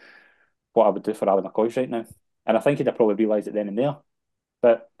have been what I would do for Ali McCoist right now. And I think he'd have probably realised it then and there.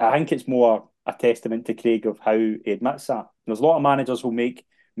 But I think it's more a testament to Craig of how he admits that. There's a lot of managers who'll make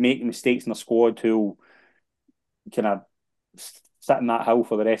mistakes in their squad who'll kind of sit in that hill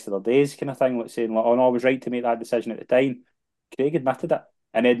for the rest of their days, kind of thing, like saying, like, "Oh no, I was right to make that decision at the time." Craig admitted it,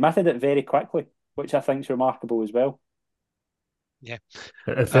 and he admitted it very quickly, which I think is remarkable as well. Yeah.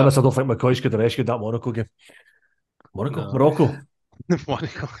 In fairness, I don't think McCoist could have rescued that Monaco game. No. Morocco.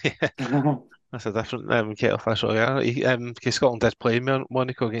 Monaco, yeah. That's a different kettle of fish altogether. Because Scotland did play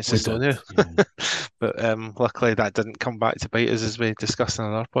Monaco against Estonia. But luckily that didn't come back to bite us, as we discussed in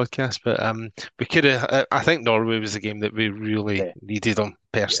our podcast. But we could have. I think Norway was a game that we really needed them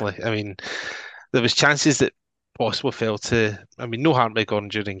personally. I mean, there was chances that possibly fell to. I mean, no harm by Gordon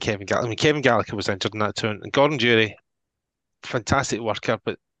Durie and Kevin Gallagher. I mean, Kevin Gallagher was injured in that tournament, and Gordon Durie, fantastic worker,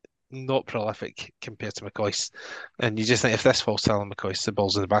 but not prolific compared to McCoist. And you just think if this falls to Alan McCoist, the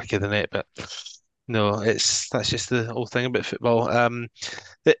ball's in the back of the net. But no, that's just the whole thing about football.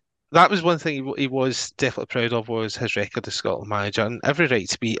 That was one thing he was definitely proud of, was his record as Scotland manager, and every right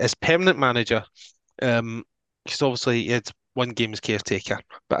to be as permanent manager. Because obviously he had one game as caretaker,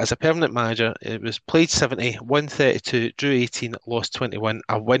 but as a permanent manager, it was played 70, won 32, drew 18, lost 21,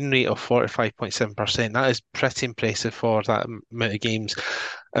 a win rate of 45.7%. That is pretty impressive for that amount of games.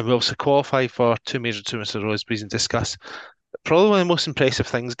 And we also qualified for two major tournaments in a row, as we can discuss. Probably one of the most impressive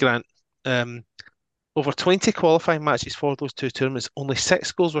things, Grant. Over 20 qualifying matches for those two tournaments, only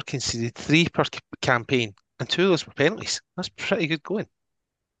 6 goals were conceded, 3 per campaign, and 2 of those were penalties. That's pretty good going.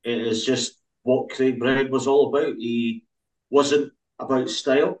 It is just what Craig Brown was all about. He wasn't about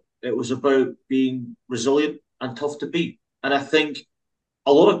style. It was about being resilient and tough to beat. And I think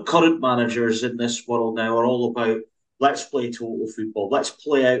a lot of current managers in this world now are all about, let's play total football. Let's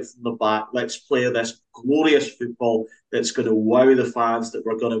play out from the back. Let's play this glorious football that's going to wow the fans, that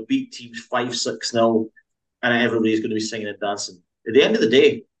we're going to beat teams 5-6-0, and everybody's going to be singing and dancing. At the end of the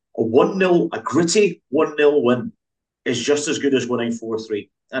day, a 1-0, a gritty 1-0 win is just as good as winning 4-3.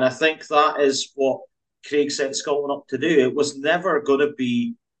 And I think that is what Craig set Scotland up to do. It was never going to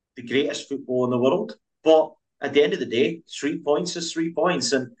be the greatest football in the world, but at the end of the day, 3 points is 3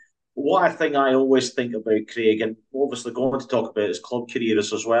 points. And what I always think about Craig, and obviously going to talk about his club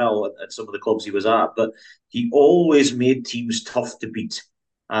careers as well, at some of the clubs he was at, but he always made teams tough to beat.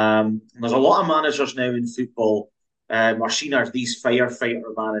 There's a lot of managers now in football are seen as these firefighter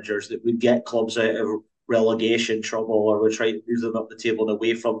managers that would get clubs out of relegation trouble, or would try to move them up the table and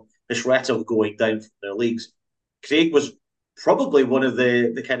away from the threat of going down from their leagues. Craig was probably one of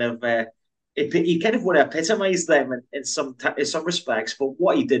the kind of he kind of would epitomise them in some respects. But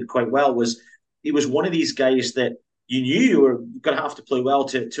what he did quite well was he was one of these guys that you knew you were going to have to play well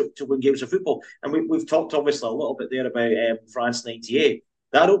to win games of football. And we've talked obviously a little bit there about France '98.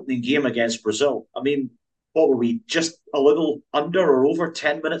 That opening game against Brazil. I mean, what were we, just a little under or over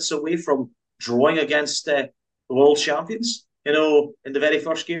 10 minutes away from drawing against the world champions, in the very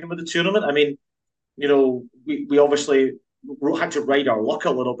first game of the tournament? I mean, we obviously had to ride our luck a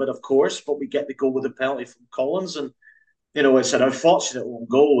little bit, of course, but we get the goal with a penalty from Collins, and it's an unfortunate own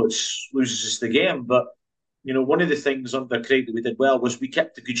goal which loses us the game. But one of the things under Craig that we did well was we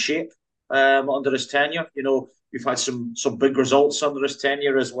kept the good shape under his tenure. We've had some big results under his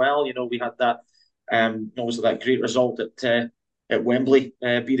tenure as well. We had that obviously that great result at Wembley,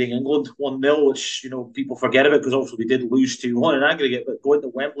 beating England 1-0, which people forget about, because obviously we did lose 2-1 in aggregate, but going to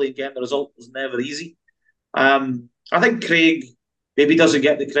Wembley and getting the result was never easy. I think Craig maybe doesn't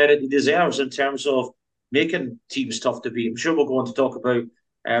get the credit he deserves in terms of making teams tough to beat. I'm sure we'll go on to talk about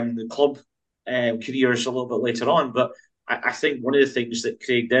the club careers a little bit later on, but I think one of the things that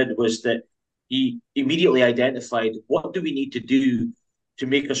Craig did was that he immediately identified, what do we need to do to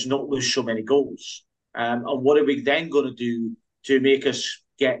make us not lose so many goals? And what are we then going to do to make us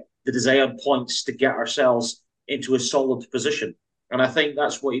get the desired points to get ourselves into a solid position? And I think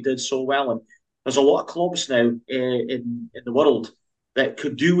that's what he did so well. And there's a lot of clubs now in the world that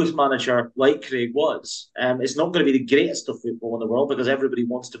could do with a manager like Craig was. It's not going to be the greatest of football in the world, because everybody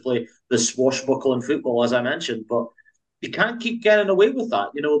wants to play the swashbuckling football, as I mentioned, but you can't keep getting away with that.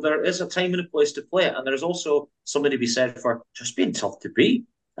 There is a time and a place to play it, and there's also something to be said for just being tough to beat.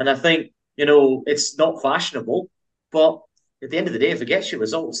 And I think, it's not fashionable, but at the end of the day, if it gets you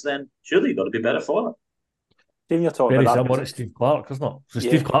results, then surely you've got to be better for it. You're talking Very about similar to Steve Clarke, isn't it? So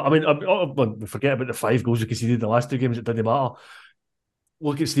Steve Clarke, I mean, we forget about the 5 goals he conceded in the last 2 games, it didn't matter.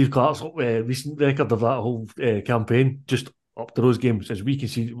 Look at Steve Clarke's recent record of that whole campaign, just up to those games, as we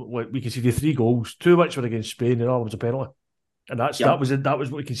conceded 3 goals, 2 of which were against Spain, and all was a penalty. And that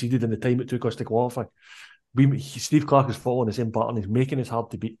was what we conceded in the time it took us to qualify. Steve Clarke is following the same pattern. He's making us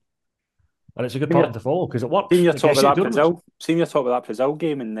hard to beat. And it's a good pattern to follow because it works. Seeing your It talk gets you about to that tournaments. Brazil, seeing your talk about that Brazil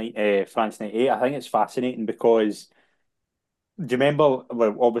game in France '98, I think it's fascinating because do you remember?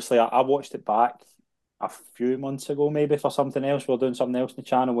 Well, obviously, I watched it back a few months ago, maybe for something else. We were doing something else on the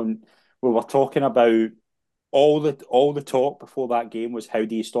channel when we were talking about all the talk before that game was how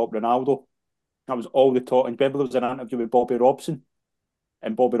do you stop Ronaldo? That was all the talk. And remember, there was an interview with Bobby Robson,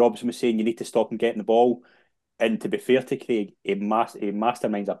 and Bobby Robson was saying you need to stop him getting the ball. And to be fair to Craig, he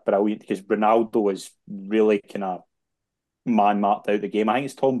masterminds are brilliant because Ronaldo was really kind of man marked out the game. I think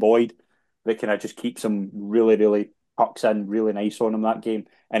it's Tom Boyd that kind of just keeps him really, really pucks in really nice on him that game.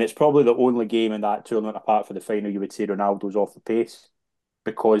 And it's probably the only game in that tournament, apart from the final, you would say Ronaldo's off the pace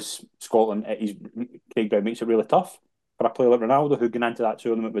because Scotland, Craig Brown makes it really tough for a player like Ronaldo, who going into that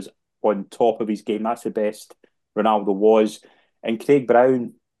tournament was on top of his game. That's the best Ronaldo was. And Craig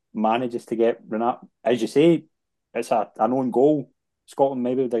Brown manages to get Ronaldo, as you say, it's an own goal. Scotland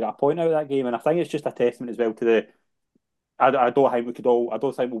maybe would have got a point out of that game. And I think it's just a testament as well to the I don't think we could all. I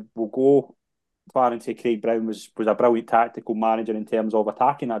don't think we'll go far and say Craig Brown was a brilliant tactical manager in terms of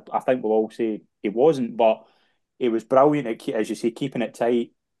attacking. I think we'll all say he wasn't, but he was brilliant at, as you say, keeping it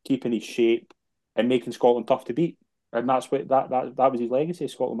tight, keeping his shape, and making Scotland tough to beat. And that's what that was his legacy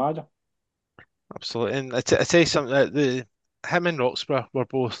as Scotland manager. Absolutely. And I tell you something, him and Roxburgh were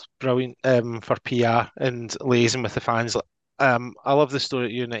both brilliant for PR and liaising with the fans. I love the story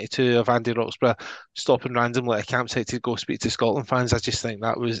at U92 of Andy Roxburgh stopping randomly at a campsite to go speak to Scotland fans. I just think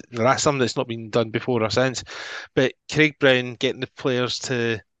that's something that's not been done before or since. But Craig Brown getting the players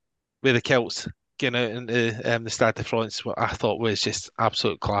to wear the kilts, getting out into the Stade de France, what I thought was just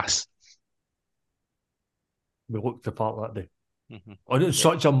absolute class. We looked the part that day. Mm-hmm. On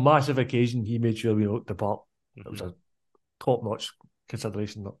such a massive occasion, he made sure we looked the part. Mm-hmm. It was a top-notch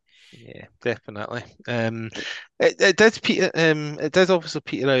consideration. Yeah, definitely. It did peter. It did obviously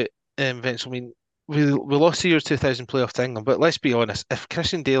peter out eventually. I mean, we lost the Euro 2000 playoff to England, but let's be honest. If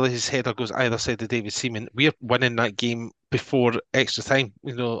Christian Daly's header goes either side of David Seaman, we're winning that game before extra time.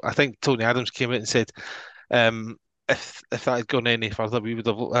 You know, I think Tony Adams came out and said, if that had gone any further, we would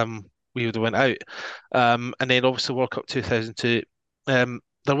have went out. And then obviously World Cup 2002.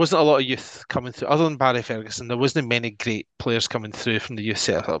 There wasn't a lot of youth coming through, other than Barry Ferguson. There wasn't many great players coming through from the youth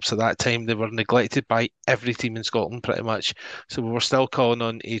setups at that time. They were neglected by every team in Scotland, pretty much. So we were still calling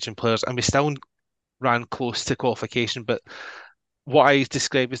on aging players, and we still ran close to qualification. But what I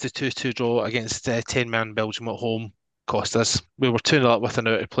describe as the 2-2 draw against 10-man Belgium at home cost us. We were 2-0 up with an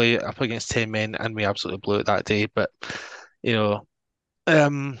out of play up against 10 men, and we absolutely blew it that day. But you know,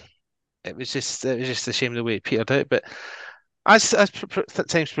 it was just a shame the way it petered out. But as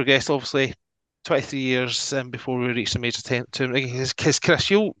times progressed, obviously, 23 years before we reached the major tournament. Because Chris,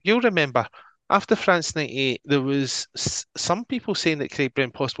 you'll remember after France '98, there was some people saying that Craig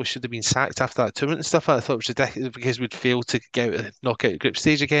Brown possibly should have been sacked after that tournament and stuff. I thought it was ridiculous because we'd failed to get out of the knockout group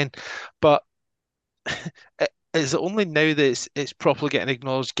stage again. But is it only now that it's properly getting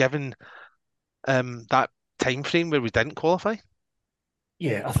acknowledged, given that time frame where we didn't qualify?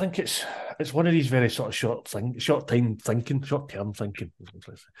 Yeah, I think it's one of these very sort of short term thinking.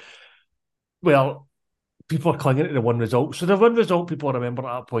 Well, people are clinging to the one result. So the one result people remember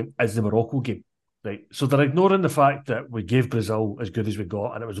at that point is the Morocco game, right? So they're ignoring the fact that we gave Brazil as good as we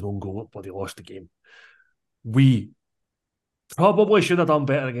got, and it was an own goal, but they lost the game. We probably should have done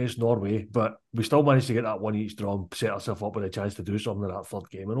better against Norway, but we still managed to get that one each draw and set ourselves up with a chance to do something in that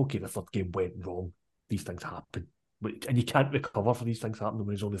third game. And okay, the third game went wrong. These things happen. And you can't recover for these things happening when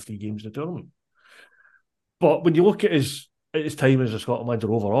there's only 3 games in the tournament. But when you look at his time as a Scotland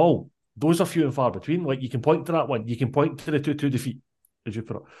manager overall, those are few and far between. Like, you can point to that one. You can point to the 2-2 defeat, as you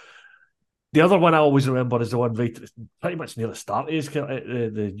put it. The other one I always remember is the one right pretty much near the start of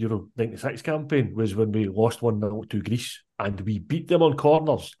the Euro 96 campaign, was when we lost 1-0 to Greece and we beat them on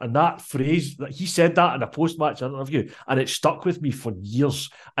corners. And that phrase, that he said that in a post-match interview, and it stuck with me for years.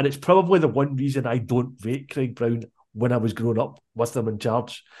 And it's probably the one reason I don't rate Craig Brown when I was growing up with them in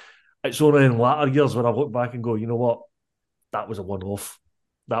charge. It's only in latter years when I look back and go, you know what? That was a one-off.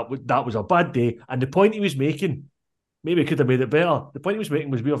 That was a bad day. And the point he was making, maybe could have made it better. The point he was making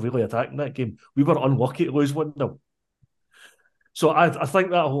was we were really attacking that game. We were unlucky to lose 1-0. So I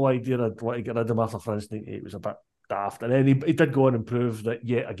think that whole idea of wanting to get rid of him after France '98 was a bit daft. And then he did go on and prove that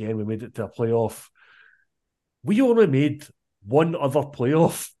yet again we made it to a playoff. We only made one other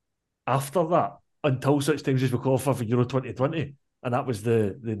playoff after that until such times as we qualified for Euro 2020. And that was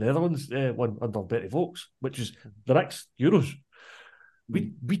the Netherlands one under Betty Vogts, which was the next Euros.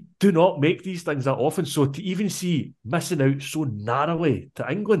 We do not make these things that often. So to even see missing out so narrowly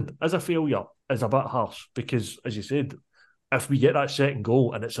to England as a failure is a bit harsh because, as you said, if we get that second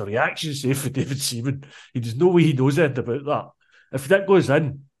goal and it's a reaction save for David Seaman. There's no way he knows anything about that. If that goes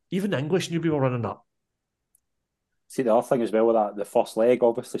in, even the English knew we were running that. See, the other thing as well with that, the first leg,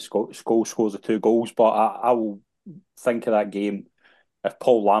 obviously, Scholes scores the 2 goals, but I will think of that game. If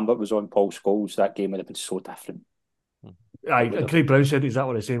Paul Lambert was on Paul Scholes, that game would have been so different. Aye, and Craig Brown said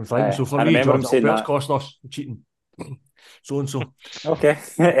exactly the same thing. So for I me, remember George him saying Albert's that. costing us cheating. So and so. Okay,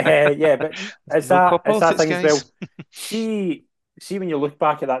 yeah, but it's No that thing politics, as well. guys. See when you look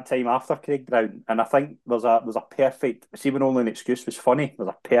back at that time after Craig Brown, and I think there's a perfect. See when only an excuse was funny. There's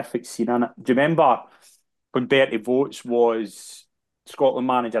a perfect scene in it. Do you remember when Bertie Vogts was Scotland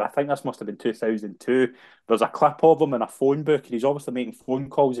manager? I think this must have been 2002. There's a clip of him in a phone book, and he's obviously making phone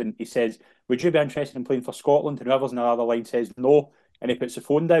calls, and he says, "Would you be interested in playing for Scotland?" And whoever's in the other line says no, and he puts the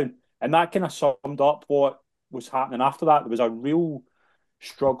phone down, and that kind of summed up what was happening after that. There was a real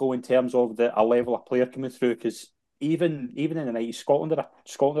struggle in terms of a level of player coming through because even in the 90s, Scotland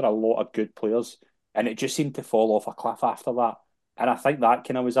had a lot of good players, and it just seemed to fall off a cliff after that. And I think that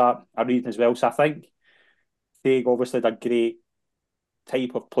kind of was a reason as well. So I think Craig obviously had a great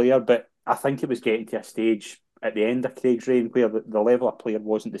type of player, but I think it was getting to a stage at the end of Craig's reign where the level of player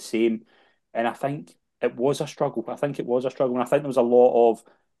wasn't the same, and I think it was a struggle. I think it was a struggle, and I think there was a lot of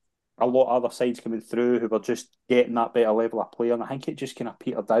other sides coming through who were just getting that better level of player, and I think it just kind of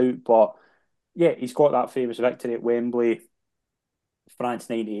petered out. But yeah, he's got that famous victory at Wembley, France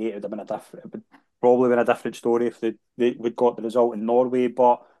 '98. It would have been it would probably been a different story if we'd got the result in Norway.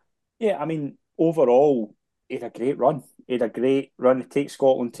 But yeah, I mean, overall, he had a great run. He had a great run to take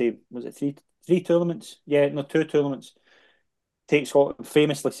Scotland to, was it three tournaments? Yeah, no, 2 tournaments. Take Scotland,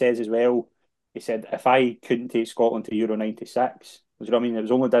 famously says as well, he said, if I couldn't take Scotland to Euro 96, you know what I mean? It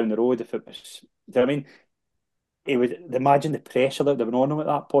was only down the road if it was, do you know what I mean? He would imagine the pressure that they were on him at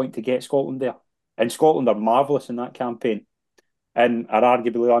that point to get Scotland there. And Scotland are marvellous in that campaign and are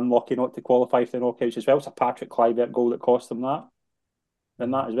arguably unlucky not to qualify for the knockouts as well. It's a Patrick Kluivert goal that cost them that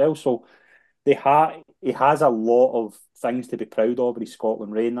and that as well. So he has a lot of things to be proud of in his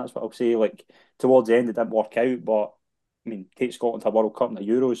Scotland reign. That's what I'll say. Like towards the end, it didn't work out, but I mean, take Scotland to a World Cup and the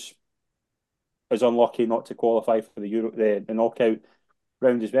Euros is unlucky not to qualify for the knockout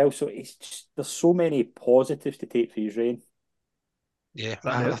round as well. So it's just, there's so many positives to take for his reign. Yeah,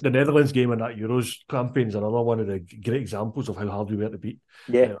 The Netherlands game in that Euros campaign is another one of the great examples of how hard we were to beat.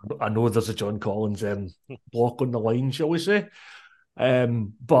 Yeah, I know there's a John Collins block on the line, shall we say?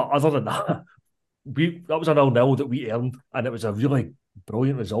 But other than that, that was a 0-0 that we earned, and it was a really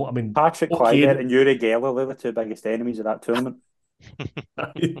brilliant result. I mean, Patrick Kluivert and Yuri Geller, they're the two biggest enemies of that tournament.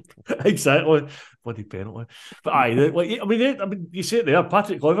 Exactly, bloody penalty. But I mean, you say it there.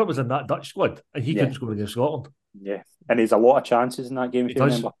 Patrick Kluivert was in that Dutch squad, and he couldn't score against Scotland. Yeah, and he's a lot of chances in that game. If you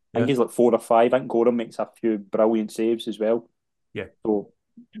remember, I think he's like 4 or 5. I think Gorham makes a few brilliant saves as well. Yeah, so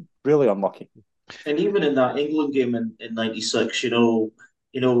really unlucky. And even in that England game in '96,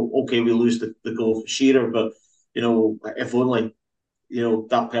 okay, we lose the goal for Shearer, but if only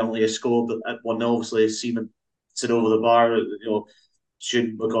that penalty is scored at 1-0, obviously Seaman sit over the bar,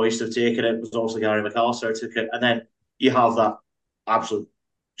 should McCoist have taken it? It was obviously Gary McAllister took it, and then you have that absolute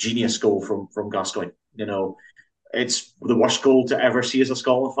genius goal from Gascoigne. It's the worst goal to ever see as a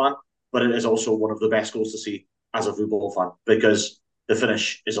Scotland fan, but it is also one of the best goals to see as a football fan because the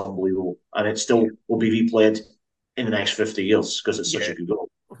finish is unbelievable, and it still will be replayed in the next 50 years because it's such a good goal.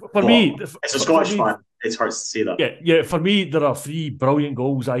 For me, as a Scottish fan, it hurts to see that. Yeah. For me, there are 3 brilliant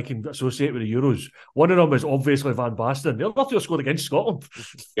goals I can associate with the Euros. One of them is obviously Van Basten. The other 2 are scored against Scotland.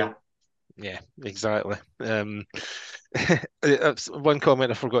 Yeah, exactly. One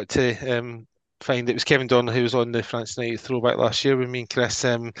comment I forgot to find. It was Kevin Donnelly who was on the France Night throwback last year with me and Chris.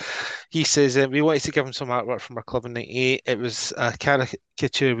 He says we wanted to give him some artwork from our club in '98. It was a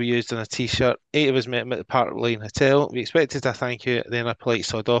caricature we used on a T-shirt. 8 of us met him at the Park Lane Hotel. We expected a thank you, then a polite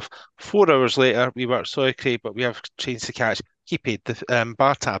sod off. 4 hours later, we were sorry, Craig, but we have trains to catch. He paid the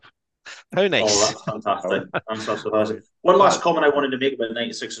bar tab. How nice. Oh, that's fantastic. That's fantastic. One last comment I wanted to make about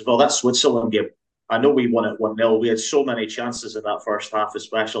 '96 as well. That Switzerland game. I know we won it 1-0. We had so many chances in that first half,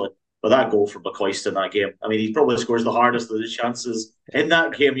 especially. But that goal from McCoist in that game, I mean, he probably scores the hardest of the chances in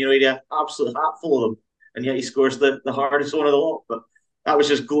that game. He had an absolute hatful of them, and yet he scores the hardest one of the lot. But that was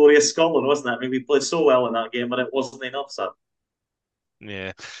just glorious Scotland, wasn't it? I mean, we played so well in that game, but it wasn't enough, so.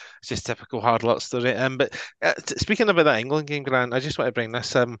 Yeah, it's just typical hard luck story. But speaking about that England game, Grant, I just want to bring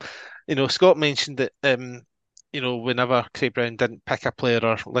this. Scott mentioned that whenever Craig Brown didn't pick a player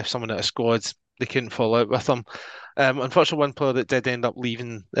or left someone out of squads, they couldn't fall out with him. Unfortunately, one player that did end up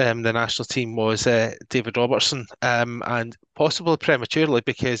leaving the national team was David Robertson, and possibly prematurely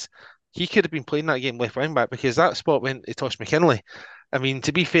because he could have been playing that game left wing back because that spot went to Tosh McKinley. I mean,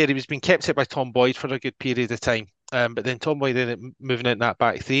 to be fair, he was being kept out by Tom Boyd for a good period of time. But then Tom Boyd ended up moving in that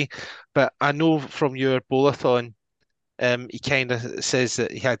back three. But I know from your Bolathon, he kind of says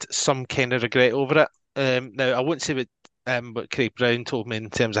that he had some kind of regret over it. Now, I won't say what Craig Brown told me in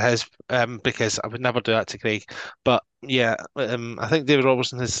terms of his, because I would never do that to Craig. But yeah, I think David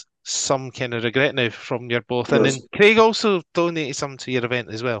Robertson has some kind of regret now from your both. He And then does. Craig also donated some to your event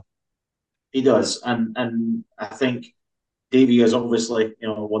as well. He does, and I think Davey is obviously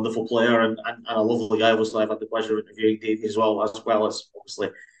a wonderful player and a lovely guy. Obviously, I've had the pleasure of interviewing Davey as well as obviously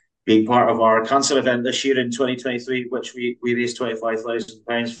being part of our cancer event this year in 2023, which we raised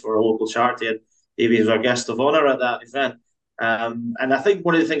 £25,000 for a local charity, and Davey was our guest of honour at that event. And I think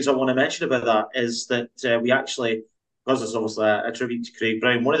one of the things I want to mention about that is that we actually, because it's obviously a tribute to Craig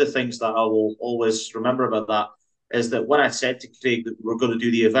Brown, one of the things that I will always remember about that is that when I said to Craig that we were going to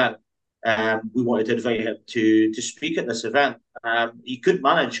do the event, we wanted to invite him to speak at this event. He couldn't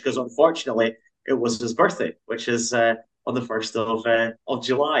manage because unfortunately it was his birthday, which is on the 1st of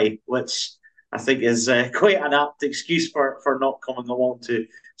July, which I think is quite an apt excuse for not coming along to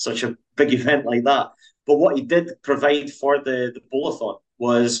such a big event like that. But what he did provide for the Bolathon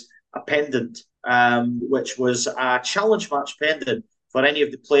was a pendant, which was a challenge match pendant for any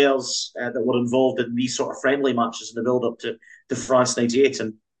of the players that were involved in these sort of friendly matches in the build up to France '98.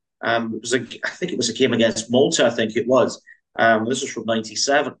 And I think it was a game against Malta, I think it was. This was from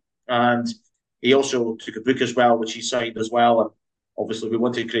 '97. And he also took a book as well, which he signed as well. And obviously, we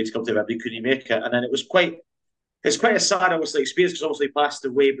wanted Craig to come to the event, but he couldn't make it. And then it's quite a sad, obviously, experience because obviously he passed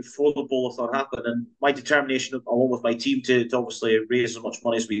away before the Bolathon happened. And my determination, along with my team, to obviously raise as much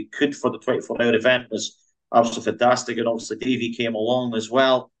money as we could for the 24-hour event was absolutely fantastic. And obviously, Davey came along as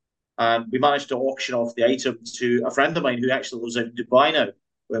well. And we managed to auction off the item to a friend of mine who actually lives in Dubai now.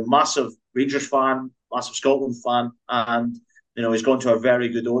 We're a massive Rangers fan, massive Scotland fan, and he's gone to a very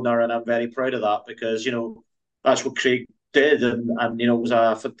good owner, and I'm very proud of that because that's what Craig did, and it was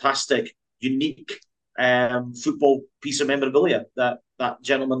a fantastic, unique football piece of memorabilia that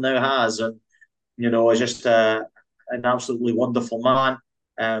gentleman now has, and is just an absolutely wonderful man.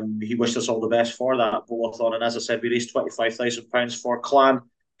 He wished us all the best for that Bolathon, and as I said, we raised £25,000 for Clan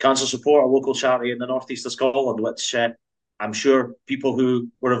Cancer Support, a local charity in the northeast of Scotland, which I'm sure people who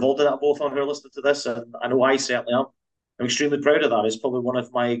were involved in that Bolathon who are listening to this, and I know I certainly am, I'm extremely proud of that. It's probably one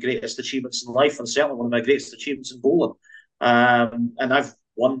of my greatest achievements in life, and certainly one of my greatest achievements in bowling. And I've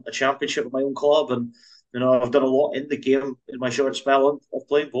won a championship at my own club, and I've done a lot in the game in my short spell of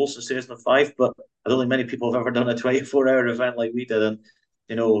playing bowls since 2005. But I don't think many people have ever done a 24-hour event like we did, and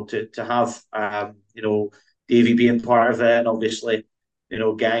to have Davey being part of it, and obviously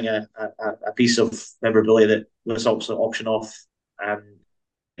getting a piece of memorabilia that was also auctioned off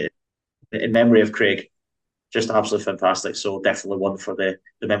in memory of Craig. Just absolutely fantastic. So definitely one for the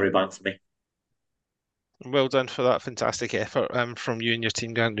memory bank for me. Well done for that fantastic effort from you and your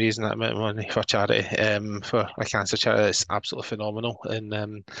team, Grant, raising that amount of money for charity, for a cancer charity. It's absolutely phenomenal.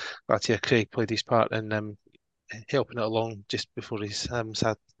 And glad to hear Craig played his part in helping it along just before his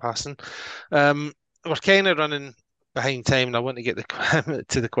sad passing. We're kind of running behind time, and I want to get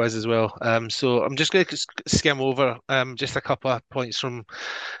to the quiz as well. So I'm just going to skim over just a couple of points from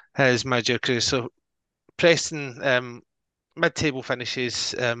his manager career. So Preston, mid-table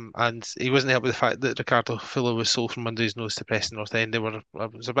finishes, and he wasn't helped with the fact that Ricardo Fuller was sold from under his nose to Preston North End. It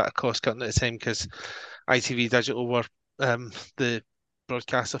was a bit of cost cutting at the time because ITV Digital were the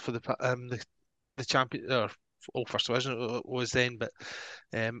broadcaster for the champion or First Division was then, but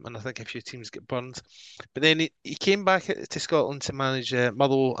and I think a few teams get burned. But then he came back to Scotland to manage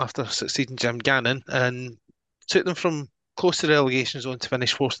Motherwell after succeeding Jim Gannon and took them from close to the relegation zone to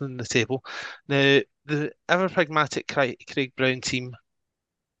finish fourth in the table. Now, the ever pragmatic Craig Brown team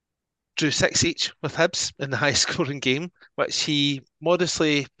drew 6 each with Hibs in the highest scoring game, which he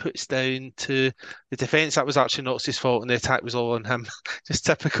modestly puts down to the defence. That was actually not his fault, and the attack was all on him. Just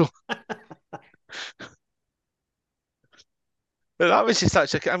typical. But that was just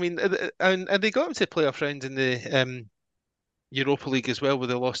such a. I mean, and they got him to playoff round in the Europa League as well, where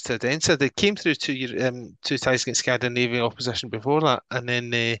they lost to Odense. They came through two ties against Scandinavian opposition before that, and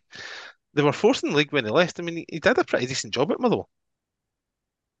then they were fourth in the league when they left. I mean, he did a pretty decent job at Motherwell.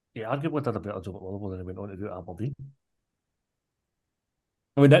 Yeah, arguably did a better job at Motherwell than he went on to do at Aberdeen.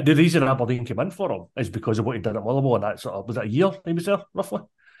 I mean, the reason Aberdeen came in for him is because of what he did at Motherwell, and that sort of was it a year he was there, roughly.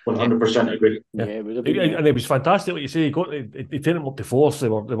 100% agree. Yeah, it would have been, and it was fantastic. Like you say, he turned them up to fourth. They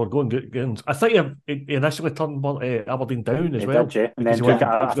were going good. I think he initially turned Aberdeen down as well. Did, yeah. And then took it.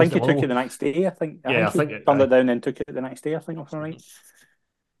 I think he took it the next day. I think he turned it down and took it the next day. I think, if I'm right.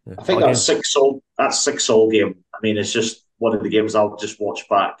 Yeah. I think that 6-all game. I mean, it's just one of the games I'll just watch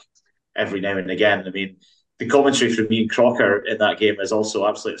back every now and again. I mean, the commentary from me and Crocker in that game is also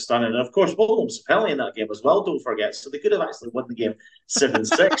absolutely stunning. And of course, Williams penalty in that game as well, don't forget. So they could have actually won the game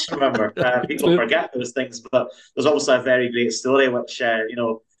 7-6, remember? People forget those things, but there's obviously a very great story, which,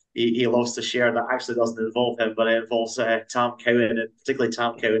 he loves to share that actually doesn't involve him, but it involves Tam Cowan, and particularly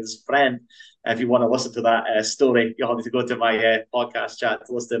Tam Cowan's friend. If you want to listen to that story, you'll have to go to my podcast chat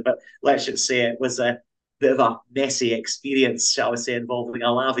to listen to it. But let's just say it was a bit of a messy experience, shall we say, involving a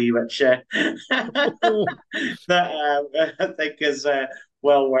lavvy, which that I think is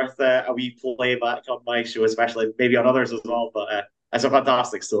well worth a wee playback on my show, especially maybe on others as well. But it's a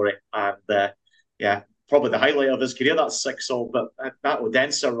fantastic story, and yeah, probably the highlight of his career. That's 6-all, but that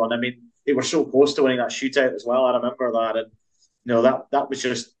Odense run. I mean, they were so close to winning that shootout as well. I remember that, and that was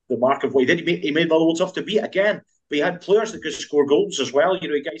just the mark of what he did. He made Motherwell tough to beat again, but he had players that could score goals as well.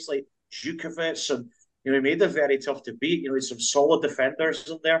 Guys like Zhukovic, and he made them very tough to beat. He had some solid defenders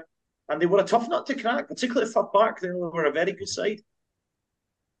in there, and they were a tough nut to crack, particularly at far back. They were a very good side.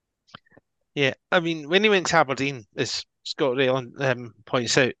 Yeah, I mean, when he went to Aberdeen, as Scott Raylan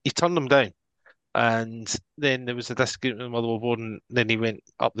points out, he turned them down. And then there was a disagreement with the Motherwell board, and then he went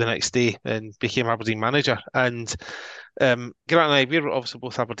up the next day and became Aberdeen manager. And Grant and I, we're obviously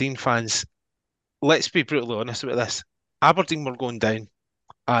both Aberdeen fans. Let's be brutally honest about this. Aberdeen were going down,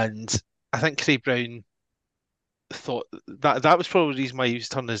 and I think Craig Brown thought that was probably the reason why he was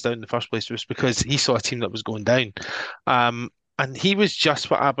turning us down in the first place, was because he saw a team that was going down. And he was just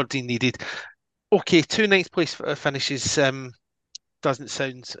what Aberdeen needed. Okay, 2 ninth place finishes doesn't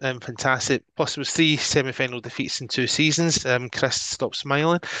sound fantastic. Plus, it was 3 semi-final defeats in 2 seasons. Chris, stop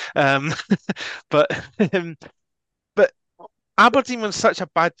smiling. But but Aberdeen were in such a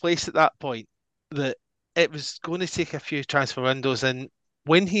bad place at that point that it was going to take a few transfer windows. And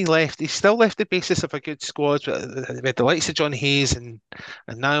when he left, he still left the basis of a good squad with the likes of John Hayes and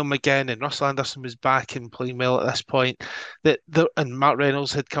Niall McGinn, and Russell Anderson was back and playing well at this point. And Mark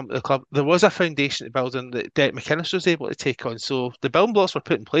Reynolds had come to the club. There was a foundation to build on that Derek McInnes was able to take on. So the building blocks were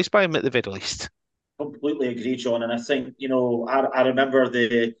put in place by him at the very least. Completely agree, John. And I think, I remember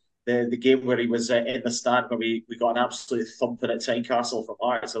the game where he was in the stand where we got an absolute thumping at Tynecastle from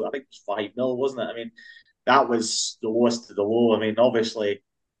Hearts. So I think it was 5-0, wasn't it? I mean, that was the lowest of the low. I mean, obviously,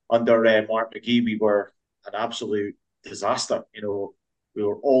 under Mark McGee, we were an absolute disaster. We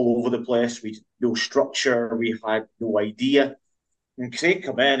were all over the place. We had no structure. We had no idea. And Craig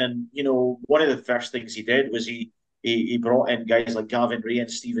come in, and one of the first things he did was he brought in guys like Gavin Ray and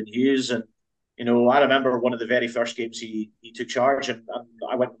Stephen Hughes, and I remember one of the very first games he took charge, and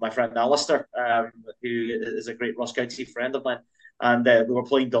I went with my friend Alistair, who is a great Ross County friend of mine, and we were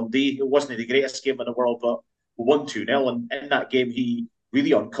playing Dundee. It wasn't the greatest game in the world, but we won 2-0. And in that game, he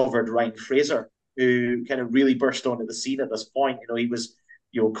really uncovered Ryan Fraser, who kind of really burst onto the scene at this point. He was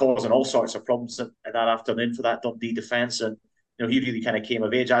causing all sorts of problems in that afternoon for that Dundee defence, and he really kind of came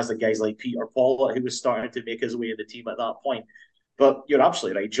of age, as the guys like Peter Paulett, who was starting to make his way in the team at that point. But you're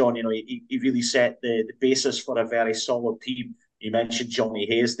absolutely right, John. He really set the basis for a very solid team. You mentioned Johnny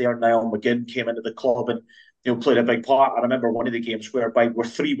Hayes there. Niall McGinn came into the club and played a big part. I remember one of the games whereby we're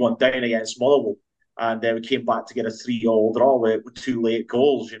 3-1 down against Motherwell, and we came back to get a 3-all draw with 2 late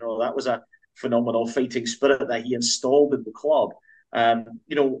goals. That was a phenomenal fighting spirit that he installed in the club. I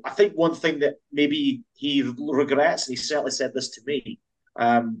think one thing that maybe he regrets, and he certainly said this to me,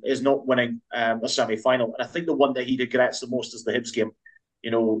 is not winning a semi-final. And I think the one that he regrets the most is the Hibs game.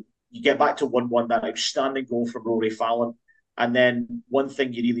 You get back to 1-1, that outstanding goal from Rory Fallon. And then one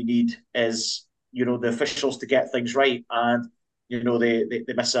thing you really need is, the officials to get things right. And, they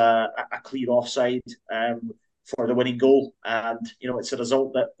miss a clear offside for the winning goal. And, it's a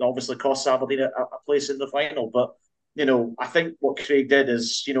result that obviously costs Aberdeen a place in the final. But, I think what Craig did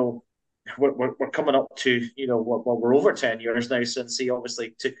is, we're coming up to, we're over 10 years now since he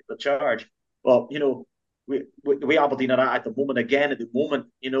obviously took the charge. But, the way Aberdeen are at the moment,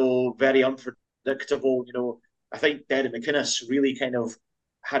 very unpredictable. I think Derek McInnes really kind of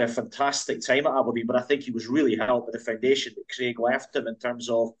had a fantastic time at Aberdeen, but I think he was really helped by the foundation that Craig left him in terms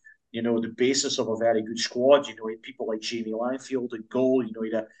of, the basis of a very good squad. He had people like Jamie Langfield in goal. He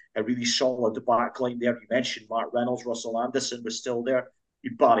had a really solid back line there. You mentioned Mark Reynolds, Russell Anderson was still there.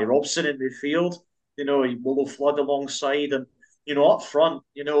 You Barry Robson in midfield. Willow Flood alongside, and up front,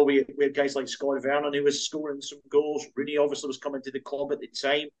 we had guys like Scott Vernon who was scoring some goals. Rooney obviously was coming to the club at the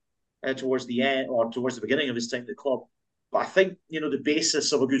time, towards the end or towards the beginning of his time at the club. But I think the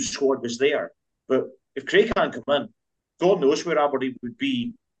basis of a good squad was there. But if Craig can't come in, God knows where Aberdeen would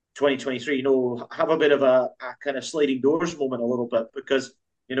be 2023. Have a bit of a kind of sliding doors moment a little bit, because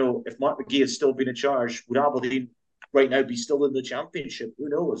if Mark McGee had still been in charge, would Aberdeen right now be still in the Championship? Who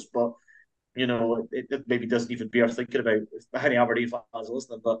knows? But it maybe doesn't even bear thinking about if any Aberdeen fans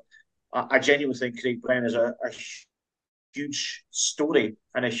listening. But I genuinely think Craig Brown is a huge story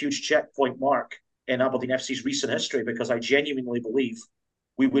and a huge checkpoint mark in Aberdeen FC's recent history, because I genuinely believe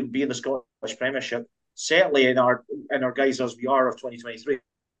we wouldn't be in the Scottish Premiership, certainly in our guise as we are of 2023,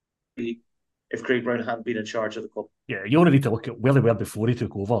 if Craig Brown hadn't been in charge of the club. Yeah, you only need to look at where they were before he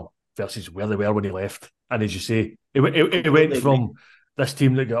took over versus where they were when he left. And as you say, it went from this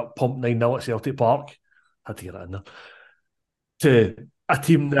team that got pumped 9-0 at Celtic Park, had to get that in there, to a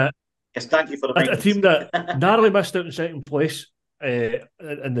team that yes, thank you for the a team that narrowly missed out in second place in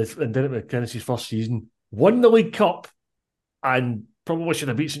Derek McKinney's first season, won the League Cup, and probably should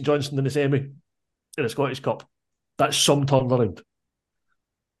have beat St Johnstone in the semi in the Scottish Cup. That's some turnaround.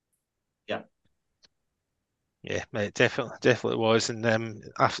 Yeah, it definitely was, and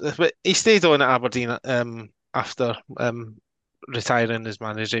but he stayed on at Aberdeen after retiring as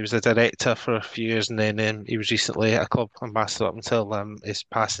manager. He was a director for a few years, and then he was recently a club ambassador up until his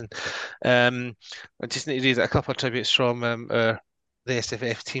passing. I just need to read a couple of tributes from the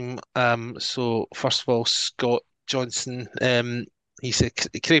SFF team. So first of all, Scott Johnson. He said,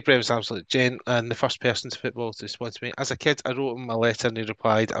 Craig Brown's an absolute gent and the first person to football to respond to me. As a kid, I wrote him a letter and he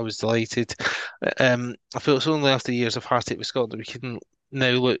replied, I was delighted. I feel it's only after years of heartache with Scotland that we can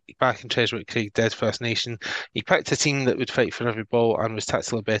now look back and treasure what Craig did for us nation. He picked a team that would fight for every ball and was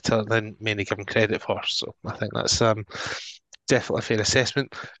tactically better than many give him credit for. So I think that's definitely a fair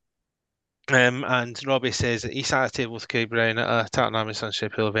assessment. And Robbie says that he sat at a table with Craig Brown at a Tartan Army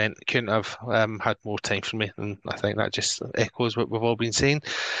Sunshine Hill event. Couldn't have had more time for me, and I think that just echoes what we've all been saying.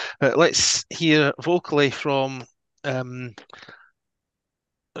 But let's hear vocally from our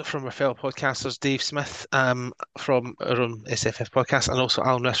fellow podcasters, Dave Smith from our own SFF podcast, and also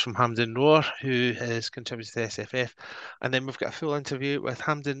Alan Riss from Hampden Roar, who has contributed to SFF. And then we've got a full interview with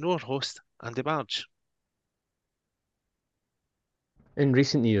Hampden Roar host Andy Barge. In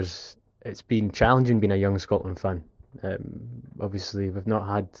recent years, it's been challenging being a young Scotland fan. Obviously, we've not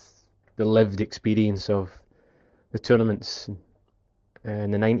had the lived experience of the tournaments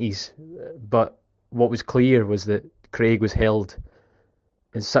in the 90s, but what was clear was that Craig was held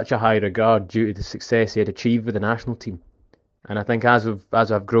in such a high regard due to the success he had achieved with the national team. And I think as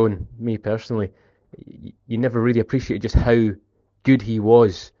I've grown, me personally, you never really appreciated just how good he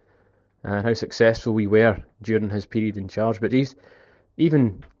was and how successful we were during his period in charge. But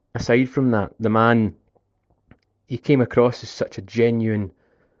even aside from that, the man, he came across as such a genuine,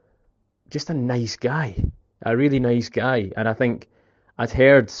 just a nice guy, a really nice guy. And I think I'd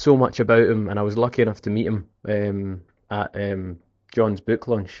heard so much about him, and I was lucky enough to meet him at John's book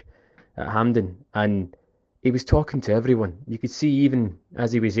launch at Hampden, and he was talking to everyone. You could see even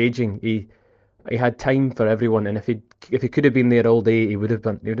as he was aging, he had time for everyone, and if he could have been there all day, he would have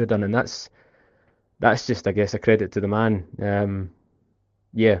done, and that's just, I guess, a credit to the man.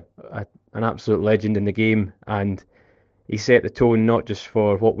 An absolute legend in the game, and he set the tone not just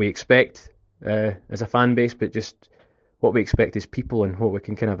for what we expect as a fan base, but just what we expect as people and what we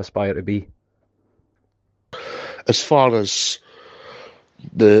can kind of aspire to be. As far as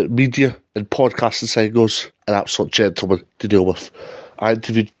the media and podcasting side goes, an absolute gentleman to deal with. I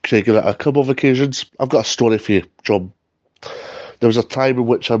interviewed Craig on a couple of occasions. I've got a story for you, John. There was a time in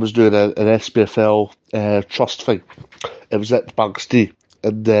which I was doing an SPFL trust thing. It was at Bankstea,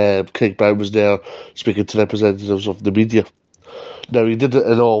 and Craig Brown was there speaking to representatives of the media. Now, he did it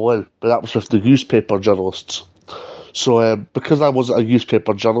in all in, but that was with the newspaper journalists. So, because I wasn't a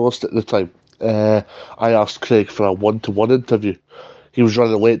newspaper journalist at the time, I asked Craig for a one-to-one interview. He was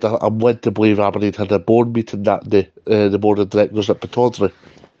running late. I'm led to believe Aberdeen had a board meeting that day, the board of directors at Pittodrie.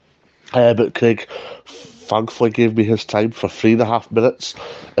 But Craig thankfully gave me his time for 3.5 minutes,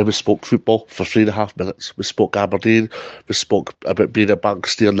 and we spoke football for 3.5 minutes. We spoke Aberdeen, we spoke about being at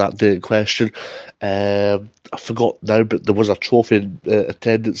Bankstea on that day in question. I forgot now, but there was a trophy in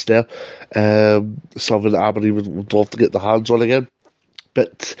attendance there, something that Aberdeen would love to get their hands on again.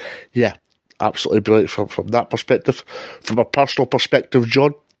 But yeah, absolutely brilliant from that perspective. From a personal perspective,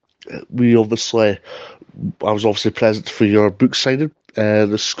 John, I was obviously present for your book signing,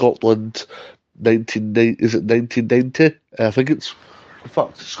 the Scotland 1990? I think it's, in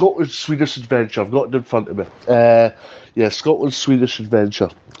fact, Scotland's Swedish Adventure. I've got it in front of me. Scotland's Swedish Adventure.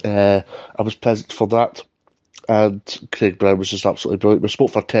 I was present for that, and Craig Brown was just absolutely brilliant. We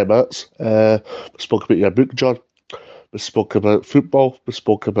spoke for 10 minutes. We spoke about your book, John. We spoke about football. We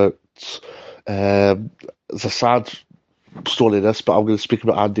spoke about it's a sad story, this, but I'm going to speak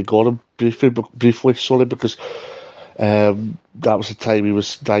about Andy Gorham briefly, sorry, because That was the time he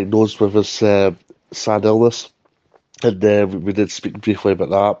was diagnosed with his sad illness. And we did speak briefly about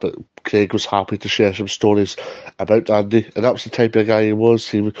that, but Craig was happy to share some stories about Andy, and that was the type of guy he was.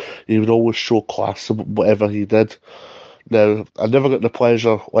 He would always show class in whatever he did. Now, I never got the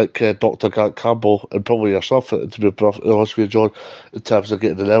pleasure, like Dr. Grant Campbell, and probably yourself, to be honest with you, John, in terms of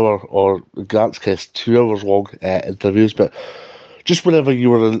getting an hour, or in Grant's case, 2 hours long interviews, but just whenever you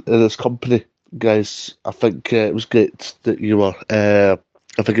were in his company, guys, I think it was great that you were,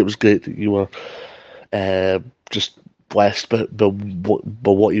 just blessed by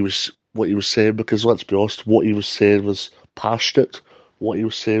what he was saying, because let's be honest, what he was saying was passionate, what he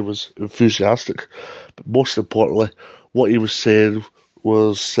was saying was enthusiastic, but most importantly, what he was saying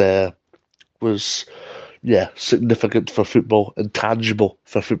was significant for football and tangible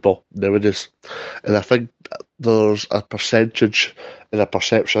for football nowadays. And I think there's a percentage and a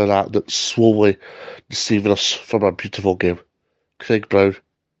perception of that that's slowly deceiving us from our beautiful game. Craig Brown,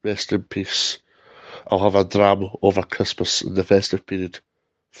 rest in peace. I'll have a dram over Christmas in the festive period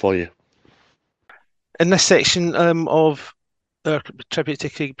for you. In this section of our tribute to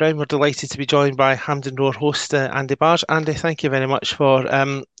Craig Brown, we're delighted to be joined by Hampden Roar host Andy Barge. Andy, thank you very much for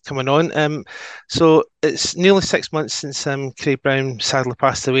coming on. So it's nearly 6 months since Craig Brown sadly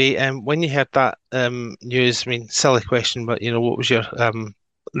passed away. When you heard that news, I mean, silly question, but what was your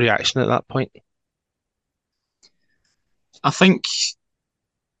reaction at that point? I think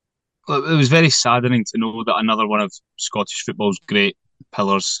it was very saddening to know that another one of Scottish football's great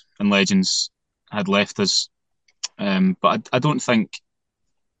pillars and legends had left us. But I don't think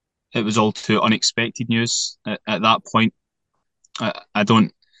it was all too unexpected news at that point. I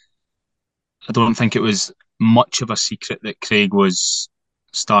don't think it was much of a secret that Craig was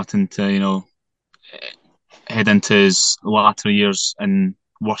starting to, head into his latter years in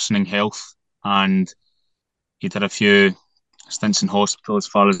worsening health, and he'd had a few stints in hospital, as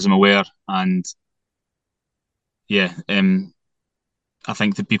far as I'm aware, and I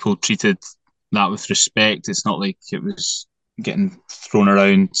think the people treated that with respect. It's not like it was getting thrown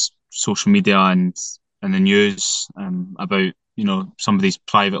around social media and the news about somebody's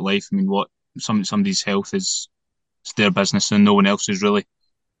private life. I mean, what somebody's health is, it's their business and no one else's, really.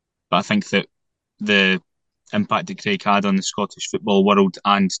 But I think that the impact that Craig had on the Scottish football world,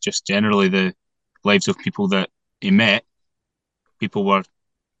 and just generally the lives of people that he met, people were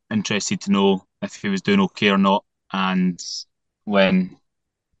interested to know if he was doing okay or not. And when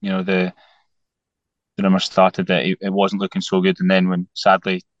the rumour started that it wasn't looking so good, and then when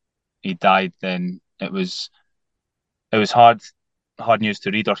sadly he died, then it was hard news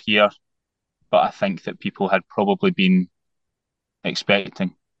to read or hear. But I think that people had probably been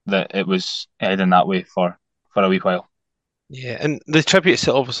expecting that it was heading that way for a wee while. Yeah, and the tributes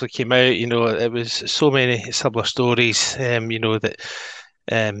that obviously came out, it was so many similar stories, that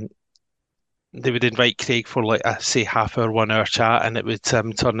they would invite Craig for like a, say, half-hour, 1 hour chat, and it would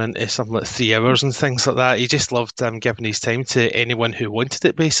turn into something like 3 hours and things like that. He just loved giving his time to anyone who wanted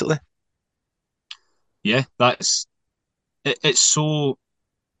it, basically. Yeah, it's so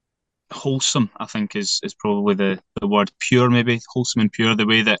wholesome, I think, is probably the word. Pure, maybe, wholesome and pure, the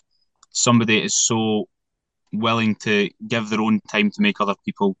way that somebody is so willing to give their own time to make other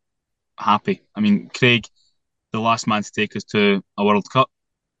people happy. I mean, Craig, the last man to take us to a World Cup,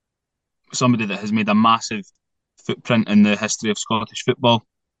 somebody that has made a massive footprint in the history of Scottish football,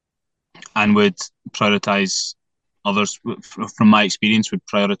 and would prioritise others, from my experience, would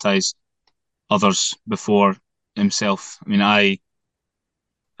prioritise others before himself. I mean, I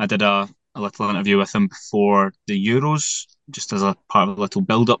did a little interview with him before the Euros, just as a part of a little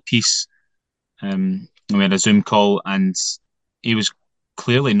build-up piece. We had a Zoom call, and he was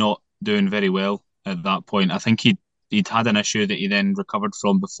clearly not doing very well at that point. I think he'd had an issue that he then recovered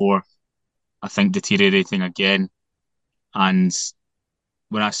from before, I think, deteriorating again. And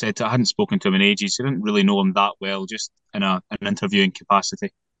when I said I hadn't spoken to him in ages, I didn't really know him that well, just in an interviewing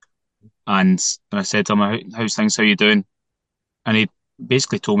capacity. And when I said to him, "How's things? How you doing?" And he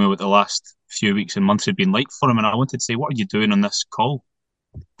basically told me what the last few weeks and months had been like for him. And I wanted to say, "What are you doing on this call?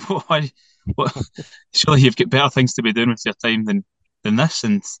 Why? What? Surely you've got better things to be doing with your time than this."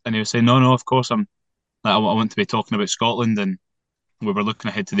 And he was saying, "No, of course I want to be talking about Scotland." And we were looking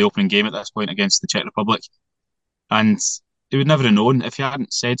ahead to the opening game at this point against the Czech Republic. And he would never have known if he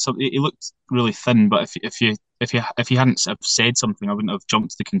hadn't said something. He looked really thin, but if he hadn't have said something, I wouldn't have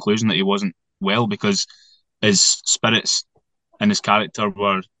jumped to the conclusion that he wasn't well, because his spirits and his character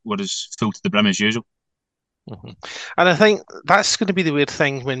were as full to the brim as usual. Mm-hmm. And I think that's going to be the weird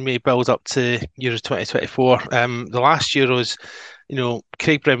thing when we build up to Euro 2024. The last Euros,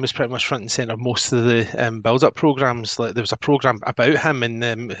 Craig Brown was pretty much front and centre most of the build-up programmes. Like there was a programme about him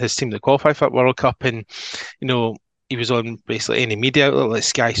and his team that qualified for the World Cup, and he was on basically any media outlet like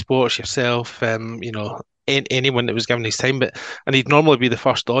Sky Sports, yourself, anyone that was given his time. And he'd normally be the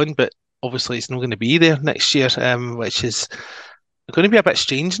first on, but obviously it's not going to be there next year, which is going to be a bit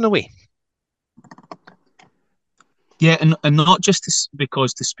strange in a way. Yeah, and not just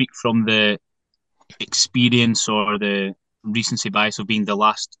because to speak from the experience or the recency bias of being the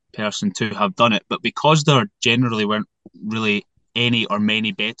last person to have done it, but because there generally weren't really any or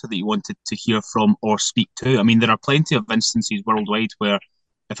many better that you wanted to hear from or speak to. I mean, there are plenty of instances worldwide where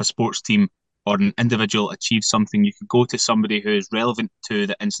if a sports team or an individual achieves something, you could go to somebody who is relevant to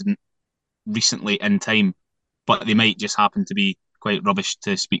the incident recently in time, but they might just happen to be quite rubbish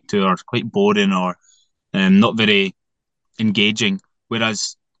to speak to or quite boring or not very engaging.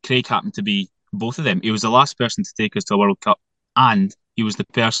 Whereas Craig happened to be both of them. He was the last person to take us to a World Cup, and he was the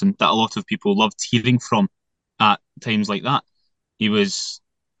person that a lot of people loved hearing from at times like that. He was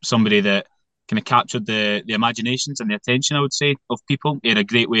somebody that kind of captured the imaginations and the attention, I would say, of people. He had a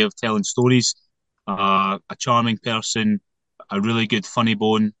great way of telling stories, a charming person, a really good funny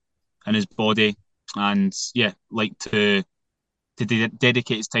bone in his body, and yeah, like to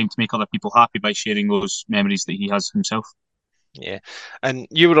dedicate his time to make other people happy by sharing those memories that he has himself. Yeah, and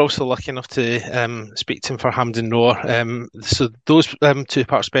you were also lucky enough to speak to him for Hampden Roar. So those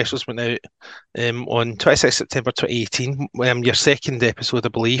two-part specials went out on 26th September 2018, your second episode, I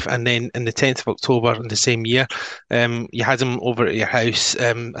believe, and then in the 10th of October in the same year, you had him over at your house.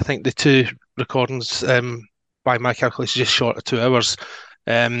 I think the two recordings, by my calculation, just short of 2 hours.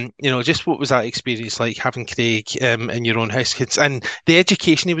 Just what was that experience like having Craig in your own house, kids, and the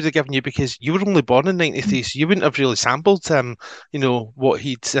education he would have given you, because you were only born in '93, so you wouldn't have really sampled, what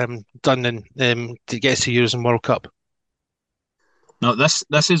he'd done to get us to Euros and World Cup. Now,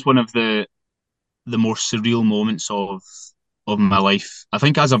 this is one of the more surreal moments of my life. I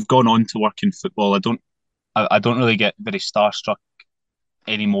think as I've gone on to work in football, I don't really get very starstruck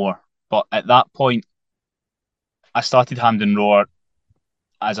anymore. But at that point, I started Hampden Roar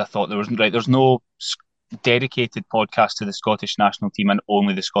as I thought there's no dedicated podcast to the Scottish national team and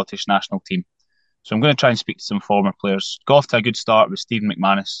only the Scottish national team. So I'm going to try and speak to some former players. Got off to a good start with Stephen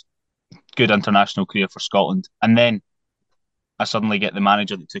McManus, good international career for Scotland, and then I suddenly get the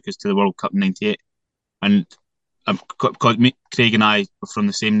manager that took us to the World Cup in '98, and Craig and I were from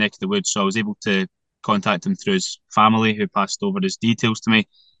the same neck of the woods, so I was able to contact him through his family, who passed over his details to me,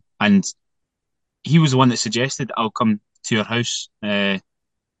 and he was the one that suggested, I'll come to your house.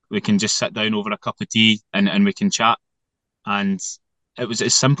 We can just sit down over a cup of tea and we can chat. And it was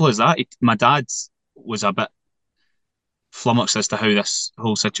as simple as that. My dad was a bit flummoxed as to how this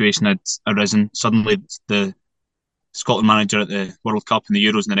whole situation had arisen. Suddenly, the Scotland manager at the World Cup and the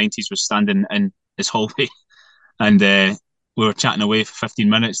Euros in the 90s was standing in his hallway, and we were chatting away for 15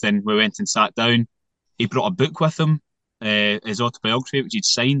 minutes. Then we went and sat down. He brought a book with him, his autobiography, which he'd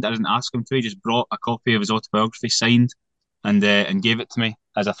signed. I didn't ask him to. He just brought a copy of his autobiography signed and gave it to me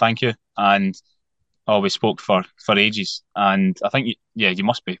as a thank you. And we spoke for ages. And I think, you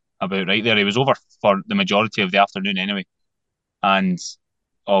must be about right there. He was over for the majority of the afternoon anyway. And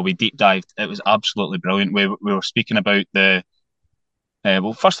we deep dived. It was absolutely brilliant. We were speaking about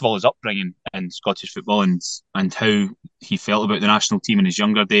first of all, his upbringing in Scottish football and how he felt about the national team in his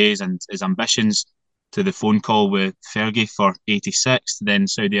younger days and his ambitions, to the phone call with Fergie for '86, then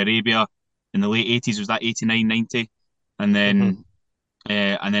Saudi Arabia in the late '80s. Was that '89, '90? And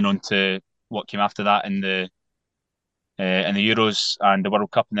then on to what came after that in the Euros and the World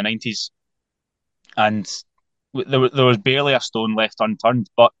Cup in the '90s. And there was barely a stone left unturned.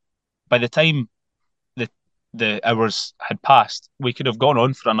 But by the time the hours had passed, we could have gone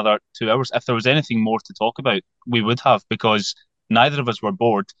on for another 2 hours. If there was anything more to talk about, we would have, because neither of us were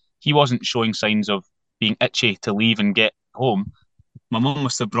bored. He wasn't showing signs of being itchy to leave and get home. My mum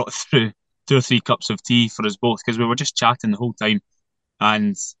must have brought through 2 or 3 cups of tea for us both, because we were just chatting the whole time.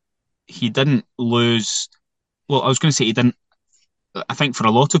 And he didn't lose. Well, I was going to say he didn't. I think for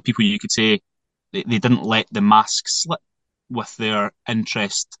a lot of people, you could say they didn't let the mask slip with their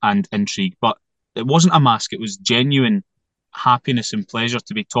interest and intrigue. But it wasn't a mask. It was genuine happiness and pleasure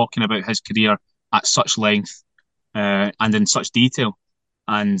to be talking about his career at such length and in such detail.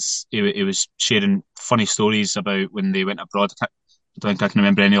 And he was sharing funny stories about when they went abroad. I don't think I can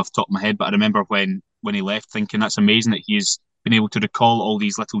remember any off the top of my head, but I remember when he left thinking that's amazing that he's been able to recall all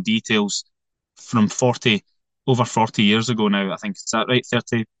these little details from over 40 years ago now. I think, is that right?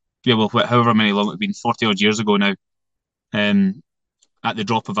 30? Yeah, well, however many long it's been, 40 odd years ago now, at the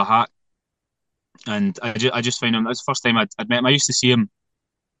drop of a hat. And I just found him. That's the first time I'd met him. I used to see him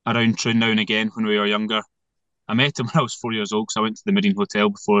around Troon now and again when we were younger. I met him when I was 4 years old because I went to the Marine Hotel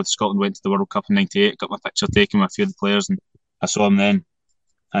before Scotland went to the World Cup in '98. Got my picture taken with a few of the players, and I saw him then.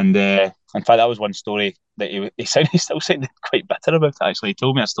 And in fact, that was one story that he still sounded quite bitter about. Actually, he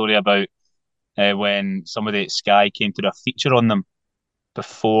told me a story about when somebody at Sky came to do a feature on them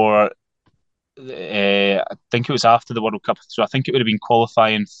before. I think it was after the World Cup, so I think it would have been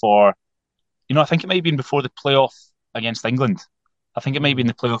qualifying for. I think it might have been before the playoff against England. I think it might have been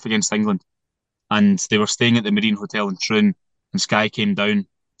the playoff against England, and they were staying at the Marine Hotel in Troon, and Sky came down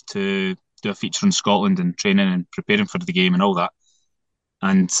to do a feature on Scotland and training and preparing for the game and all that.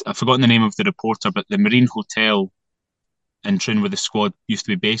 And I've forgotten the name of the reporter, but the Marine Hotel in Troon, where the squad used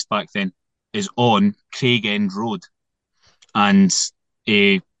to be based back then, is on Craig End Road. And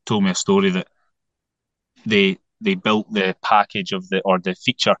he told me a story that they built the package of the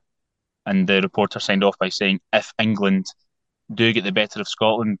feature, and the reporter signed off by saying, if England do get the better of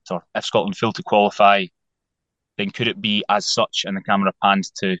Scotland, or if Scotland fail to qualify, then could it be as such? And the camera panned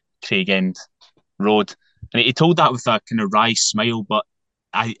to Craig End Road. And he told that with a kind of wry smile, but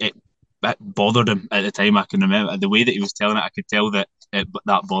it bothered him at the time. I can remember the way that he was telling it. I could tell that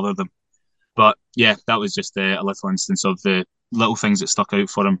that bothered him. But yeah, that was just a little instance of the little things that stuck out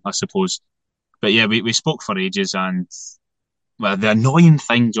for him, I suppose. But yeah, we spoke for ages, and well, the annoying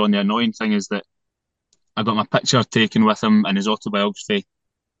thing, John, the annoying thing is that I got my picture taken with him in his autobiography,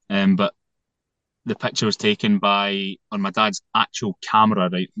 but the picture was taken on my dad's actual camera,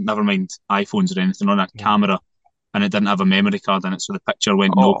 right? Never mind iPhones or anything, on a camera, and it didn't have a memory card in it, so the picture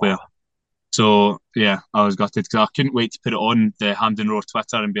went nowhere. So yeah, I was gutted because I couldn't wait to put it on the Hampden Roar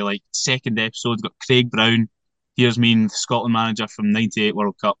Twitter and be like, second episode, got Craig Brown, here's me and the Scotland manager from '98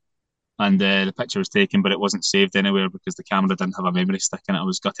 World Cup. And the picture was taken, but it wasn't saved anywhere because the camera didn't have a memory stick in it. I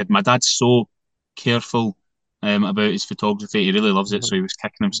was gutted. My dad's so careful about his photography. He really loves it, so he was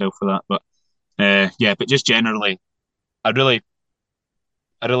kicking himself for that. But yeah, but just generally, a really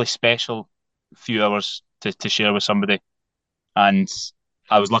special few hours to share with somebody. And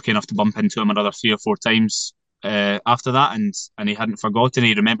I was lucky enough to bump into him another 3 or 4 times after that, and he hadn't forgotten.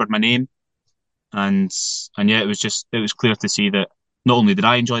 He remembered my name, and yeah, it was clear to see that not only did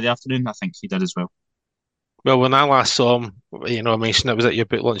I enjoy the afternoon, I think he did as well. Well, when I last saw him, I mentioned it was at your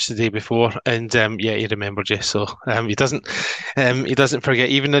boot launch the day before, and yeah, he remembered you. So he doesn't forget.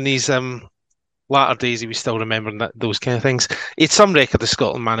 Even in his latter days, he was still remembering those kind of things. He had some record as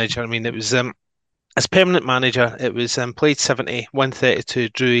Scotland manager. I mean, it was as permanent manager, it was played 70, won 32,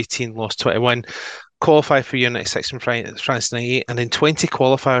 drew 18, lost 21. Qualified for year next 6 in France 98, and in 20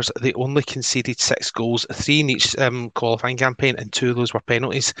 qualifiers, they only conceded 6 goals, 3 in each qualifying campaign, and 2 of those were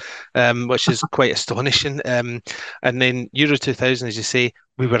penalties, which is quite astonishing. And then Euro 2000, as you say,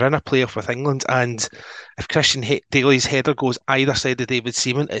 we were in a playoff with England, and if Christian Daly's header goes either side of David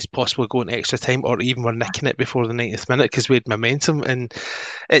Seaman, it's possible going extra time, or even we're nicking it before the 90th minute because we had momentum. And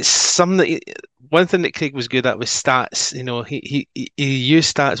it's something that one thing that Craig was good at was stats. He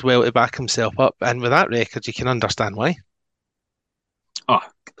used stats well to back himself up, and with that record, you can understand why. Oh,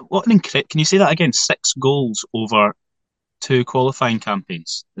 what an incredible! Can you say that again? 6 goals over 2 qualifying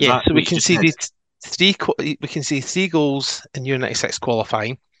campaigns. So we conceded 3. We can see 3 goals in Euro '96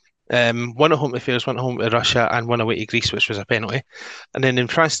 qualifying. 1 at home to Fairs, 1 at home to Russia, and 1 away to Greece, which was a penalty. And then in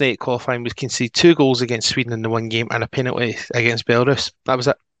France '98 qualifying, we can see 2 goals against Sweden in the one game and a penalty against Belarus. That was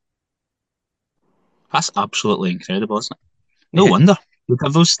it. That's absolutely incredible, isn't it? No wonder you'd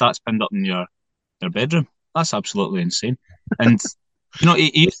have those stats pinned up in your bedroom. That's absolutely insane. And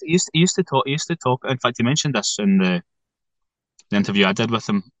he used to talk. He used to talk. In fact, he mentioned this in the interview I did with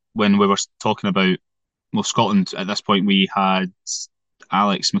him when we were talking about. Well, Scotland at this point we had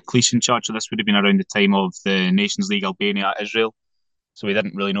Alex McLeish in charge. So this would have been around the time of the Nations League Albania Israel. So we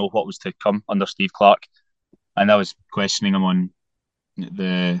didn't really know what was to come under Steve Clarke, and I was questioning him on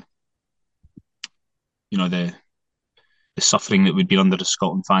the suffering that would be under the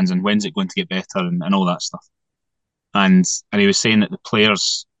Scotland fans and when's it going to get better and all that stuff. And he was saying that the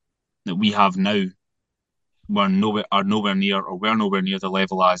players that we have now were nowhere near the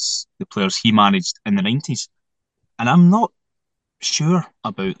level as the players he managed in the 90s. And I'm not sure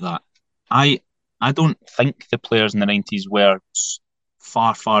about that. I don't think the players in the 90s were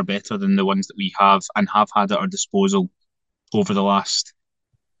far, far better than the ones that we have and have had at our disposal over the last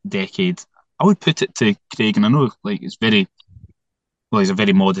decade. I would put it to Craig, and I know he's a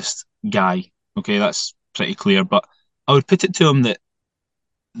very modest guy. Okay, that's pretty clear. But I would put it to him that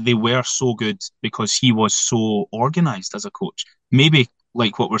they were so good because he was so organised as a coach. Maybe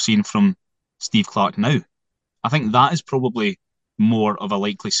like what we're seeing from Steve Clarke now. I think that is probably more of a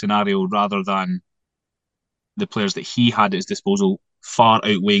likely scenario rather than the players that he had at his disposal far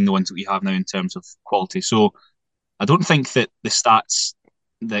outweighing the ones that we have now in terms of quality. So I don't think that the stats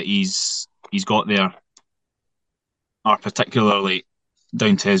that he's got there are particularly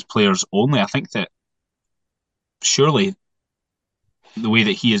down to his players only. I think that surely the way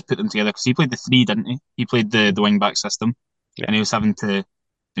that he has put them together, because he played the three, didn't he? He played the wing back system, Yeah. and he was having to. And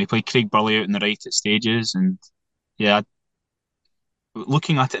he played Craig Burley out in the right at stages, and yeah,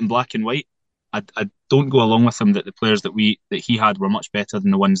 looking at it in black and white, I don't go along with him that the players that he had were much better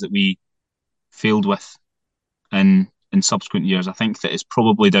than the ones that we failed with in subsequent years. I think that it's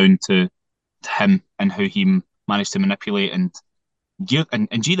probably down to him and how he managed to manipulate and G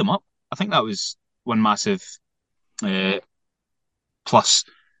them up. I think that was one massive plus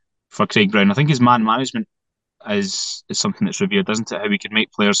for Craig Brown. I think his man management is something that's revered, isn't it? How he could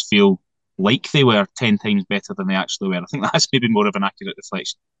make players feel like they were 10 times better than they actually were. I think that's maybe more of an accurate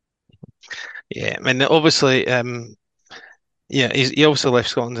reflection. Yeah, I mean, obviously, he also left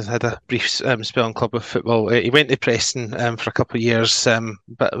Scotland and had a brief spell in club with football. He went to Preston for a couple of years,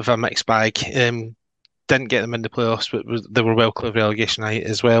 bit of a mixed bag. Didn't get them in the playoffs, but they were well clear of relegation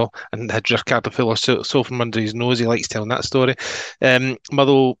as well, and had Ricardo Fuller so from under his nose. He likes telling that story.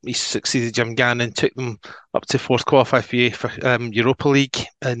 Motherwell, he succeeded Jim Gannon, took them up to fourth qualify for UEFA Europa League,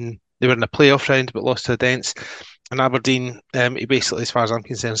 and they were in a playoff round but lost to the Dents. And Aberdeen, he basically, as far as I'm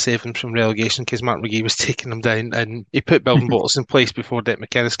concerned, saved them from relegation because Mark McGee was taking them down, and he put building bottles in place before Dick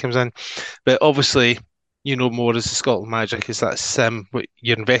McInnes comes in. But obviously, you know more as the Scotland manager because that's what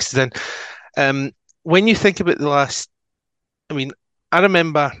you're invested in. When you think about the last, I mean, I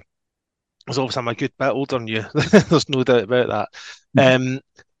remember, as obviously I'm a good bit older than you, there's no doubt about that.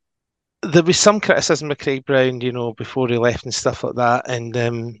 There was some criticism of Craig Brown, before he left and stuff like that. And,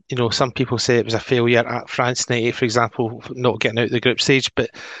 some people say it was a failure at France 98, for example, not getting out of the group stage. But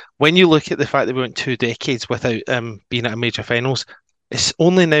when you look at the fact that we went 2 decades without being at a major finals, it's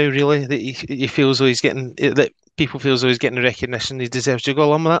only now really that he feels though he's getting, that people feel as though he's getting the recognition he deserves. Do you go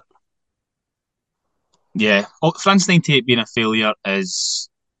along with that? Yeah, France '98 being a failure is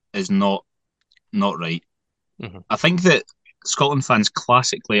not right. Mm-hmm. I think that Scotland fans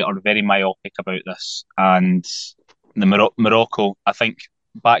classically are very myopic about this, and the Morocco. I think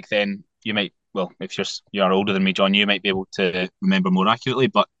back then you might, well, if you're older than me, John, you might be able to remember more accurately.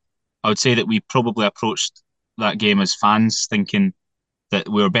 But I would say that we probably approached that game as fans thinking that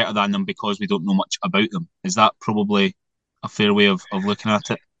we were better than them because we don't know much about them. Is that probably a fair way of looking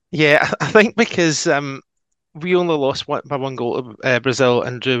at it? Yeah, I think because we only lost by 1 goal to Brazil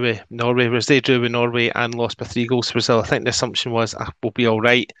and drew with Norway, whereas they drew with Norway and lost by 3 goals to Brazil. I think the assumption was we'll be all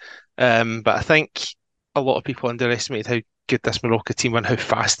right. But I think a lot of people underestimated how good this Morocco team were and how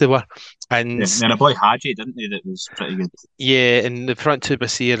fast they were. And a boy Hadji, didn't they? That was pretty good. Yeah, and the front two,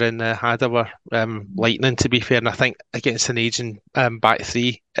 Basir and Hada were lightning, to be fair. And I think against an aging back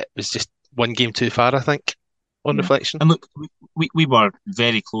three, it was just one game too far, I think, on reflection. And look, we were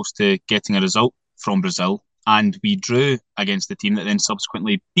very close to getting a result from Brazil, and we drew against the team that then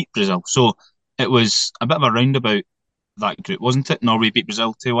subsequently beat Brazil. So it was a bit of a roundabout, that group, wasn't it? Norway beat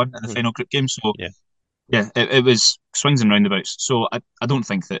Brazil 2-1 in the final group game. So it was swings and roundabouts. So I don't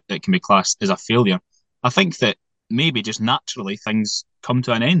think that it can be classed as a failure. I think that maybe just naturally things come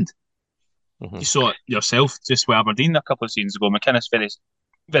to an end. Mm-hmm. You saw it yourself just with Aberdeen a couple of seasons ago. McInnes very,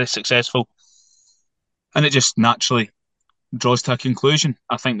 very successful, and it just naturally draws to a conclusion.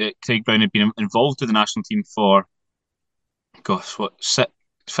 I think that Craig Brown had been involved with the national team for,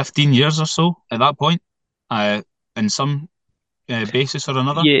 15 years or so at that point, in some basis or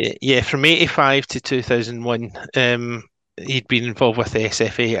another. Yeah. From 85 to 2001, he'd been involved with the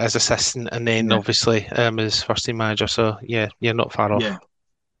SFA as assistant, and then obviously as first team manager. So you're not far off. Yeah.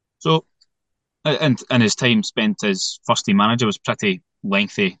 So, and his time spent as first team manager was pretty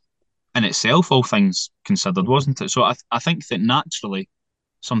lengthy in itself, all things considered, wasn't it? So I think that naturally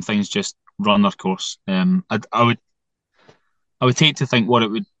some things just run their course. I would hate to think what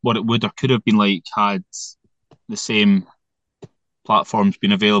it would or could have been like had the same platforms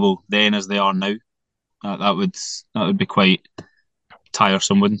been available then as they are now. That would be quite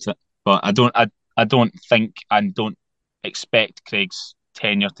tiresome, wouldn't it? But I don't think and don't expect Craig's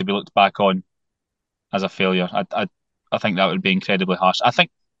tenure to be looked back on as a failure. I think that would be incredibly harsh. I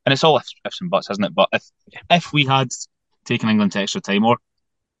think, and it's all ifs and buts, isn't it? But if we had taken England to extra time or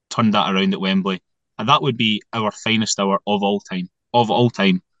turned that around at Wembley, that would be our finest hour of all time.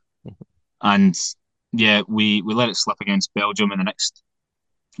 And yeah, we let it slip against Belgium in the next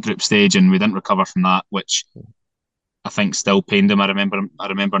group stage, and we didn't recover from that, which I think still pained him. I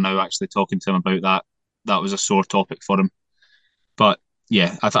remember now actually talking to him about that. That was a sore topic for him. But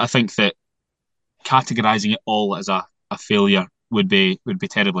yeah, I think that categorising it all as a failure would be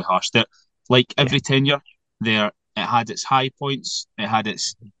terribly harsh. That, like every tenure, it had its high points, it had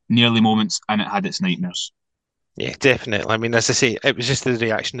its nearly moments, and it had its nightmares. Yeah, definitely. I mean, as I say, it was just the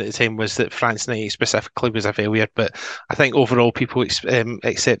reaction at the time was that France 90 specifically was a failure, but I think overall people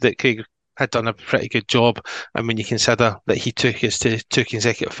accept that Craig had done a pretty good job. And when you consider that he took us to two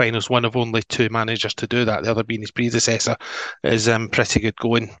consecutive finals, one of only two managers to do that, the other being his predecessor, is pretty good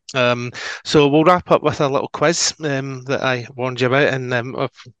going. So we'll wrap up with a little quiz that I warned you about, and I've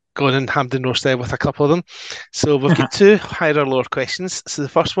gone in Hampden Roast there with a couple of them. So we've got two higher or lower questions. So the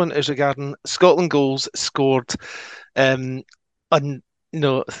first one is regarding Scotland goals scored on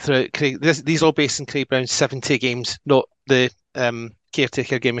throughout Craig. These all based in Craig Brown's 70 games, not the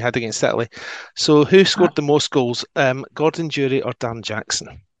caretaker game we had against Italy. So who scored the most goals? Gordon Durie or Dan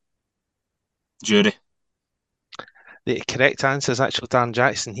Jackson? Durie. The correct answer is actually Dan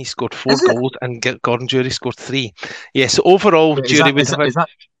Jackson. He scored 4 Is it? goals and Gordon Durie scored 3. Yeah, so overall, Wait, Durie would have had...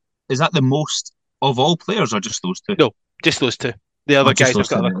 Is that the most of all players or just those two? No, just those two. The other just guys have those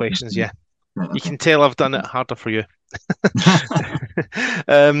got two, other right, questions, okay. yeah. Right, You okay. can tell I've done it harder for you.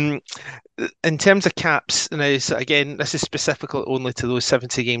 In terms of caps, now, so again, this is specifically only to those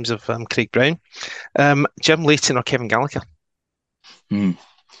 70 games of Craig Brown. Jim Leighton or Kevin Gallagher?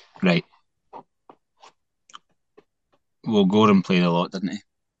 Right. Well, Goran played a lot, didn't he?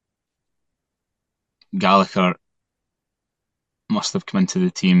 Gallagher must have come into the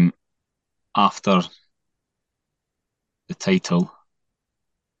team after the title.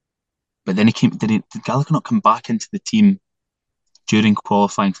 But then did Gallagher not come back into the team during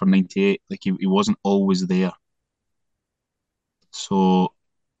qualifying for 98? Like he wasn't always there. So,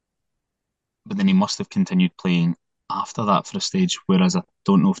 but then he must have continued playing after that for a stage, whereas I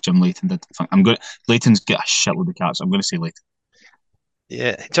don't know if Jim Leighton did. Leighton's got a shitload of caps. I'm going to say Leighton.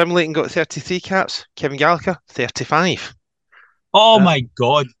 Yeah, Jim Leighton got 33 caps. Kevin Gallagher, 35. Oh my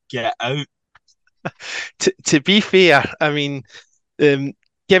God, get out. To be fair, I mean, Kevin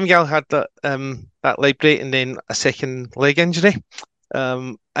Gallagher had that leg break and then a second leg injury.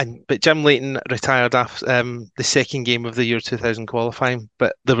 But Jim Leighton retired after the second game of the year 2000 qualifying.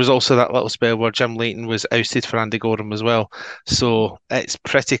 But there was also that little spell where Jim Leighton was ousted for Andy Gorham as well. So it's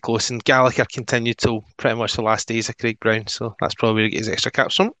pretty close. And Gallagher continued till pretty much the last days of Craig Brown. So that's probably where he gets his extra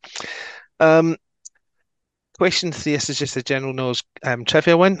caps from. Question 3, this is just a general knowledge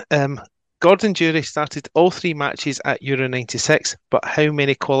trivia one. Gordon Durie started all 3 matches at Euro 96, but how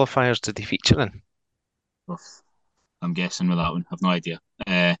many qualifiers did he feature in? I'm guessing with that one. I've no idea.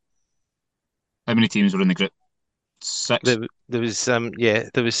 How many teams were in the group? 6? There was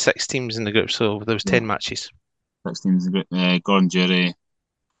 6 teams in the group, so there was 10 matches. 6 teams in the group. Gordon Durie,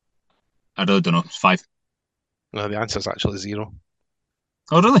 I really don't know. It's 5. No, the answer is actually 0.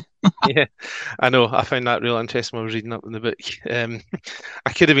 Oh, really? Yeah, I know. I found that real interesting when I was reading up in the book.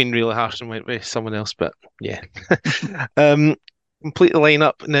 I could have been really harsh and went with someone else, but yeah. Complete the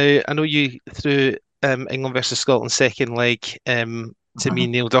lineup. Now, I know you threw England versus Scotland second leg to me,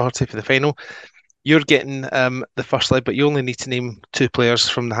 Neil Doherty, for the final. You're getting the first leg, but you only need to name 2 players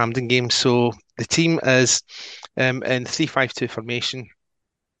from the Hampden game. So the team is in 3-5-2 formation.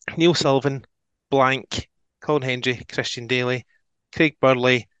 Neil Sullivan, blank, Colin Hendry, Christian Daly, Craig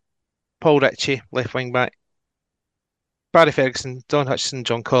Burley, Paul Ritchie, left wing back, Barry Ferguson, Don Hutchison,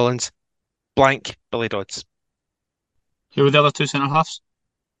 John Collins, blank, Billy Dodds. Who were the other 2 centre halves?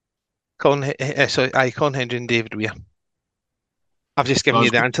 Colin Hendry and David Weir. I've just given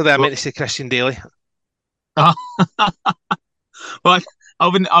you the answer there. I meant to say Christian Daly. Well, I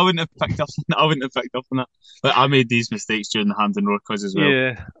wouldn't have picked up. I wouldn't have picked up on that. Like, I made these mistakes during the Hampden Road quiz as well.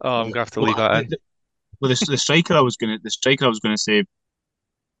 Yeah. Oh, I'm gonna have to leave that in. Well, the striker I was gonna say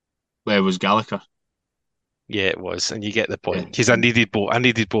was Gallagher. Yeah, it was, and you get the point because I needed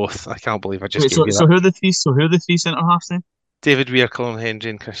both. I can't believe I just gave you that. So who are the 3? So who are the 3 centre halves then? David Weir, Colin Hendry,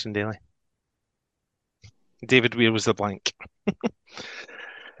 and Christian Daly. David Weir was the blank.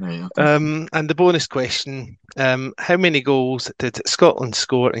 Right, okay. And the bonus question: how many goals did Scotland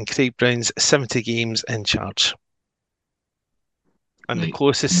score in Craig Brown's 70 games in charge? And the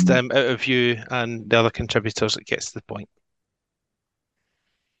closest out of you and the other contributors that gets the point.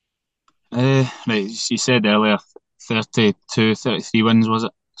 Right, you said earlier 32, 33 wins, was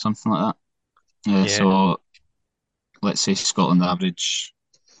it? Something like that. Yeah. So let's say Scotland average.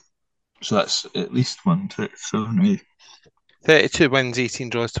 So that's at least 1, 2, 7, 8. 32 wins, 18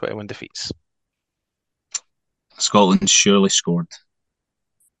 draws, 21 defeats. Scotland surely scored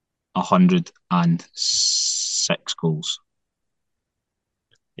 106 goals.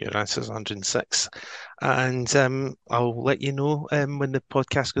 Your answer is 106. And I'll let you know when the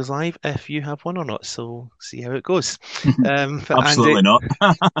podcast goes live if you have won or not. So see how it goes. Absolutely not.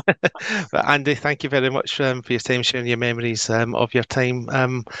 But Andy, thank you very much for your time sharing your memories of your time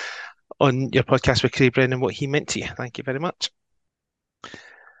on your podcast with Craig Brown and what he meant to you. Thank you very much.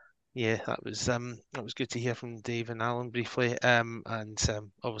 Yeah, that was good to hear from Dave and Alan briefly, and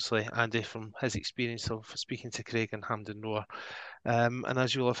obviously Andy from his experience of speaking to Craig and Hampden Roar. And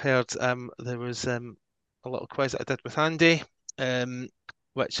as you'll have heard, there was a little quiz that I did with Andy,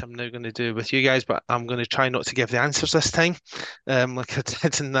 which I'm now going to do with you guys, but I'm going to try not to give the answers this time, like I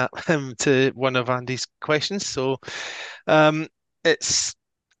did in that to one of Andy's questions. So it's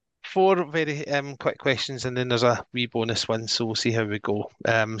four very quick questions, and then there's a wee bonus one, so we'll see how we go.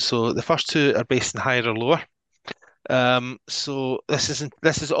 So the first two are based in higher or lower. So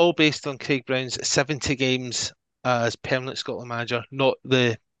this is all based on Craig Brown's 70 games as permanent Scotland manager, not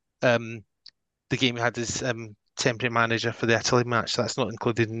the game he had as temporary manager for the Italy match. That's not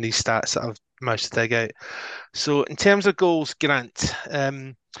included in these stats that I've managed to dig out. So in terms of goals, Grant,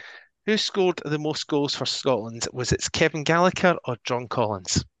 who scored the most goals for Scotland? Was it Kevin Gallagher or John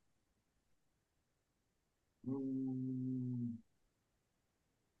Collins?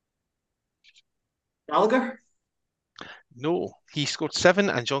 Gallagher? No, he scored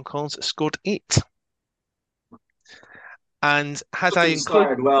 7 and John Collins scored 8. And had I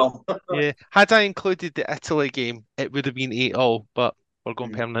included had I included the Italy game, it would have been 8-all, but we're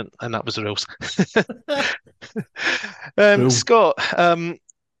going permanent, and that was the rules. Scott, Ali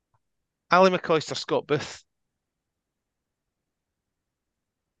McCoist or Scott Booth?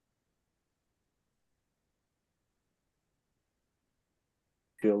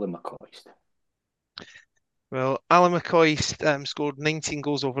 Surely McCoist. Well, Alan McCoist scored 19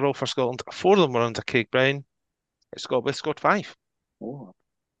 goals overall for Scotland. 4 of them were under Craig Brown. Scott Booth scored 5. Oh.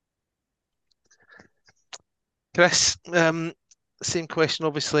 Chris, same question,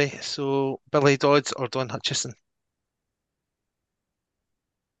 obviously. So, Billy Dodds or Don Hutchison?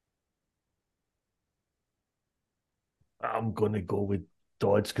 I'm going to go with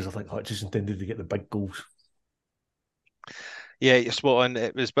Dodds because I think Hutchison tended to get the big goals. Yeah, you're spot on.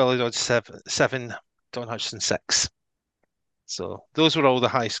 It was Billy Dodds 7, Don Hutchison 6. So those were all the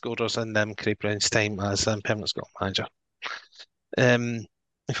high scorers in Craig Brown's time as permanent Scotland manager. In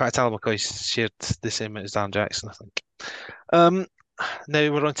fact, Alan McCoy shared the same amount as Dan Jackson, I think.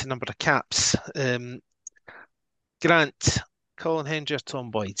 Now we're on to number of caps. Grant, Colin Hendry or Tom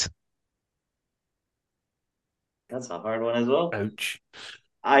Boyd? That's a hard one as well. Ouch.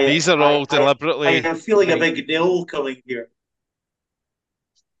 These are all deliberately. I am feeling a big nil coming here.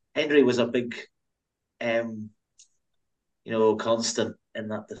 Henry was a big, constant in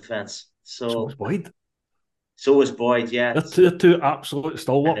that defence. So was Boyd. So was Boyd, yeah. They're two absolute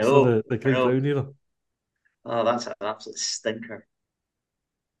stalwarts of the Craig Brown era. Oh, that's an absolute stinker.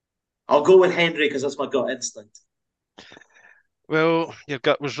 I'll go with Henry because that's my gut instinct. Well, your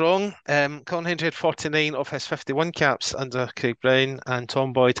gut was wrong. Colin Hendry had 49 of his 51 caps under Craig Brown, and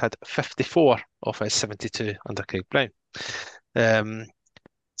Tom Boyd had 54 of his 72 under Craig Brown.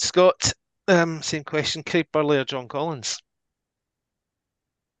 Scott, same question. Craig Burley or John Collins?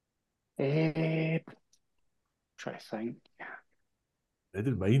 Try to think. I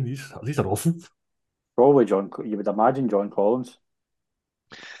didn't mind these are awful. Probably John. You would imagine John Collins.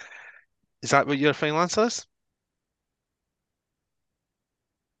 Is that what your final answer is?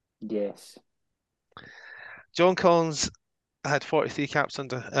 Yes. John Collins had 43 caps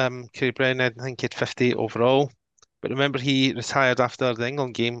under Craig Brown. I think he had 58 overall. But remember, he retired after the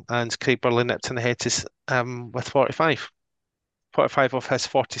England game, and Craig Burley nipped in the head with 45. 45 of his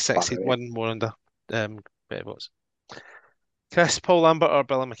 46. He'd won more under better votes. Chris, Paul Lambert or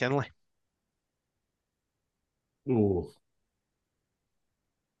Billy McKinlay? Oh.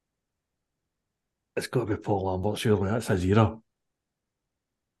 It's got to be Paul Lambert, surely. That's his era.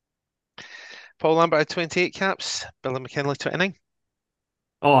 Paul Lambert had 28 caps, Billy McKinlay 29.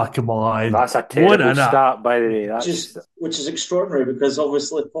 Oh, come on. That's a terrible stat, by the way. Which is extraordinary because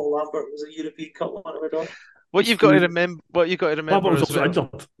obviously Paul Lambert was a European Cup winner. What you've got to remember was also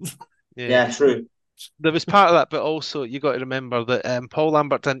injured. Yeah, true. There was part of that, but also you got to remember that Paul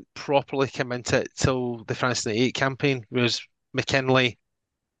Lambert didn't properly come into it till the France 98 campaign, whereas McKinlay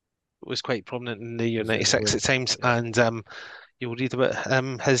was quite prominent in the year 96 at times, and you'll read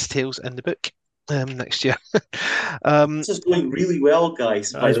about his tales in the book next year. This is going really well,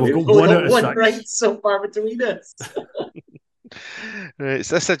 guys. We've got one out of six. Right so far between us. Right,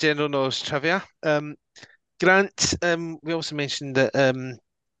 so that's a general knowledge trivia. Grant, we also mentioned that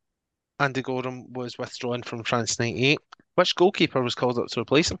Andy Gorham was withdrawn from France 98. Which goalkeeper was called up to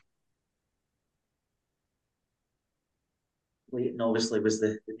replace him? Leighton obviously was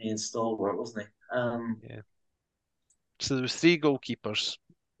the main stalwart, wasn't he? Yeah. So there was 3 goalkeepers.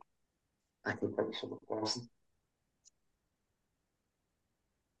 I can think of the person.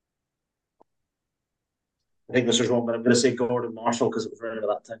 I think this is wrong, but I'm going to say Gordon Marshall because it was around at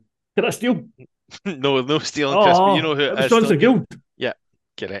that time. Did I steal? No stealing, Chris, but you know who it it was is, Jonathan don't you? Gould. Yeah,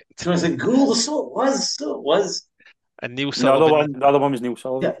 correct. Jonathan Gould, so it was. And Neil The Sullivan. other one was Neil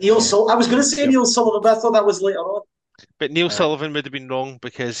Sullivan. Yeah, I was going to say Neil Sullivan, but I thought that was later on. But Neil Sullivan would have been wrong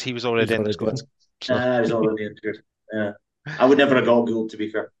because he was already in the squad. So. He was already injured. Yeah. I would never have got Gould, to be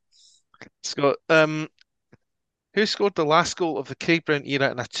fair. Scott, who scored the last goal of the Craig Brown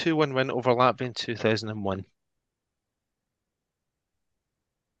era in a 2-1 win over Latvia in 2001?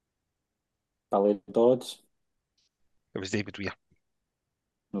 Billy Dodds. It was David Weir.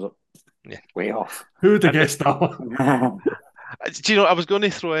 Was it? Yeah. Way off. Who would have guessed that one? Do you know, I was going to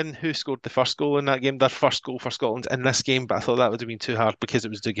throw in who scored the first goal in that game, their first goal for Scotland in this game, but I thought that would have been too hard because it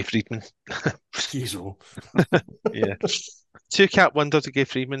was Dougie Freedman. Jeez, Yeah. 2-cap wonder Dougie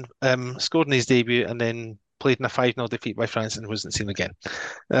Freedman, scored in his debut and then played in a 5-0 defeat by France and wasn't seen again.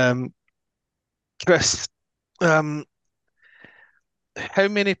 Chris, how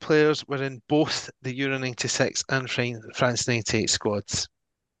many players were in both the Euro 96 and France 98 squads?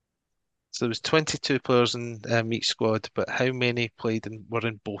 So there was 22 players in each squad, but how many played and were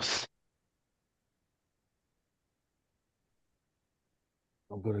in both?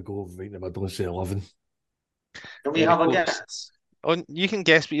 I'm going to go right in the middle and say 11. Can we have a guess? Oh, you can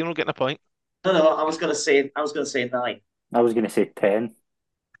guess, but you're not getting a point. No, I was going to say 9. I was going to say 10.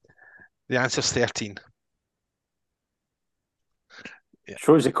 The answer's 13. Yeah.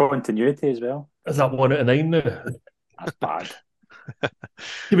 Shows the continuity as well. Is that 1 out of 9 now? That's bad.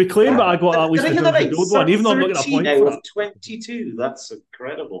 Can we claim that I got at least the Jonathan Gould one, even though I'm not getting a point for it? 22. That's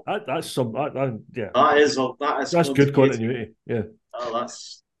incredible. That's yeah. That's good continuity. Yeah. Oh,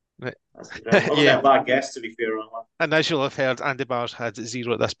 that's right. Yeah. A bad guess, to be fair on that. And as you'll have heard, Andy Barr's had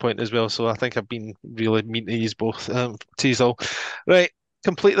 0 at this point as well, so I think I've been really mean to use both to you all. Right,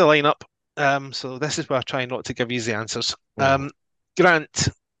 complete the lineup. So this is where I try not to give you the answers. Grant.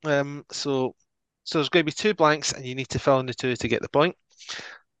 So there's going to be 2 blanks, and you need to fill in the 2 to get the point.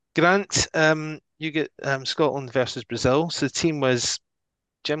 Grant, you get Scotland versus Brazil. So the team was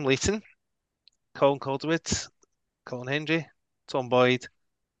Jim Leighton, Colin Calderwood, Colin Hendry, Tom Boyd,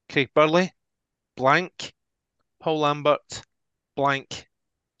 Craig Burley, blank, Paul Lambert, blank,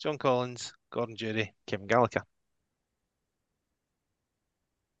 John Collins, Gordon Durie, Kevin Gallagher.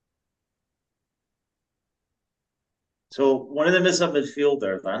 So one of them is a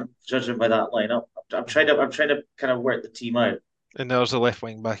midfielder, then, judging by that lineup. I'm trying to kind of work the team out. And there's a left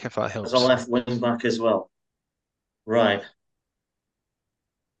wing back, if that helps. There's a left wing back as well. Right.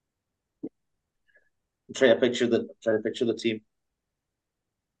 I'm trying to picture the team.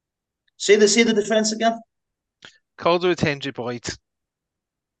 Say the defence again. Calderwood, Hendry, Boyd.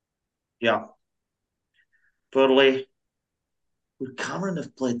 Yeah. Burley. Would Cameron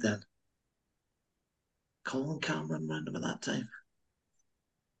have played then? Colin Cameron round about that time?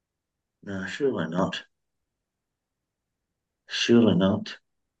 No, surely not. Surely not.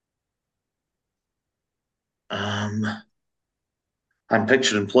 I'm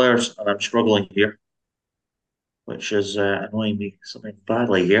picturing players and I'm struggling here, which is annoying me something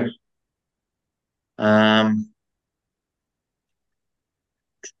badly here. I'm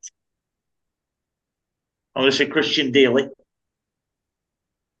going to say Christian Daly.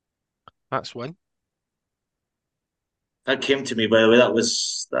 That's one. That came to me, by the way. That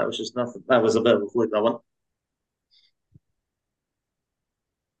was just nothing. That was a bit of a fluke, that one.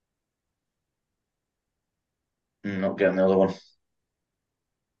 Not getting the other one.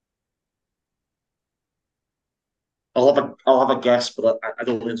 I'll have a guess, but I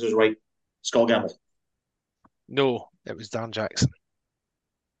don't think this is right. Scott Gamble. No, it was Dan Jackson.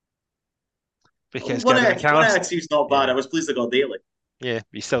 Because one out of two's not bad. I was pleased I got Daly. Yeah,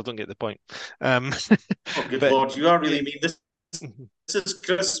 you still don't get the point. Oh, good Lord, you are really mean. This is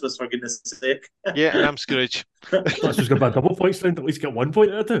Christmas, for goodness sake. Yeah, and I'm Scrooge. That's just got a double points then, at least get 1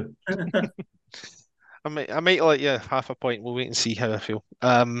 point out of 2. I might let you half a point. We'll wait and see how I feel.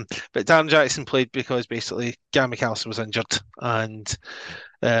 But Dan Jackson played because basically Gary McAllister was injured, and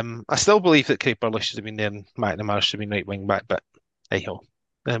I still believe that Craig Burley should have been there and McNamara should have been right wing back, but hey ho.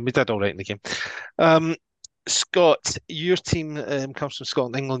 We did all right in the game. Scott, your team comes from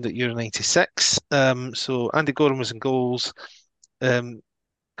Scotland, England at Euro 96. So Andy Goram was in goals. Colin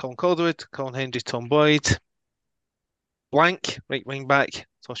Calderwood, Colin Hendry, Tom Boyd. Blank, right wing back,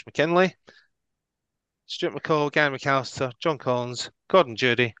 Tosh McKinlay. Stuart McCall, Gary McAllister, John Collins, Gordon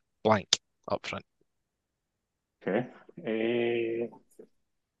Jury, blank up front. Okay.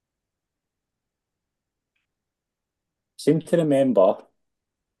 Seem to remember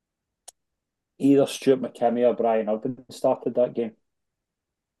either Stuart McKimmie or Brian Urban started that game.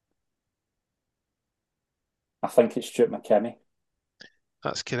 I think it's Stuart McKimmie.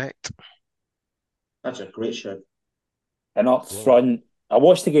 That's correct. That's a great show. And up front, I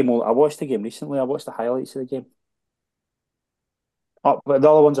watched the game. I watched the game recently. I watched the highlights of the game. Oh, but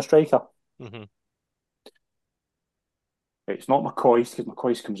the other one's a striker. Mm-hmm. It's not McCoist because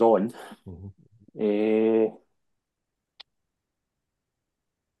McCoist comes on.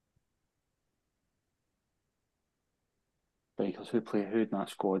 Strikers who play who in that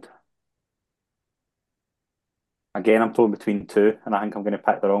squad? Again, I'm torn between two, and I think I'm going to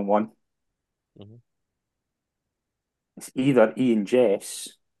pick the wrong one. Mm-hmm. It's either Ian Jess,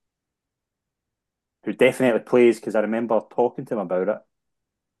 who definitely plays because I remember talking to him about it,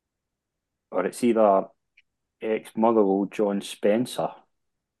 or it's either ex-Motherwell John Spencer,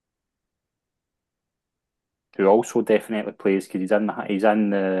 who also definitely plays because he's in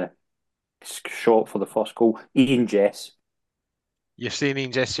the shot for the first goal. Ian Jess. You're saying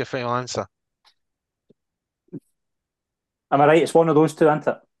Ian Jess your final answer? Am I right? It's one of those two, isn't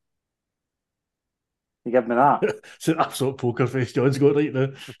it? You give me that. It's an absolute poker face John's got right now.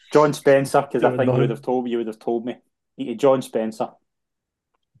 John Spencer, because I think Nothing. you would have told me. John Spencer.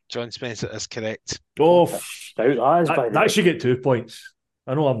 John Spencer is correct. Oh, that should get 2 points.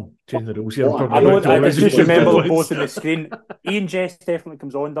 I know I'm changing the rules here. I just remember them both on the screen. Ian Jess definitely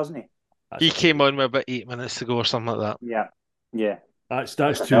comes on, doesn't he? He came on with about 8 minutes to go or something like that. Yeah. That's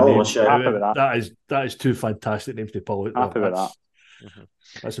two names. That is two fantastic names to pull out. Happy with that.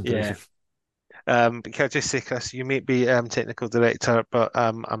 That's impressive. But can I just say, Chris, you may be technical director, but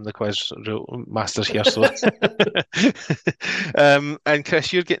I'm the quiz master here. So, and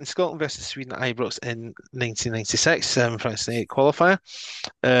Chris, you're getting Scotland versus Sweden at Ibrox in 1996, France '98 qualifier.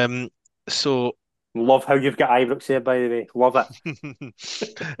 So, love how you've got Ibrox there, by the way. Love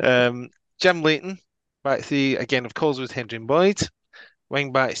it. Jim Leighton, back three again of Coleswood, Henry and Boyd.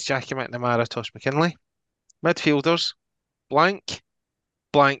 Wing backs Jackie McNamara, Tosh McKinley. Midfielders blank,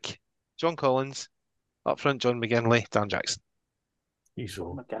 John Collins. Up front, John McGinley, Dan Jackson.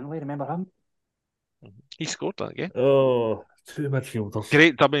 McGinley, remember him? He scored that game. Oh, two midfielders.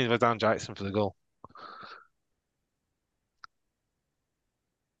 Great dubbing with Dan Jackson for the goal.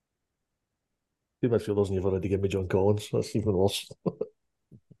 Two midfielders and you've already given me John Collins. That's even worse.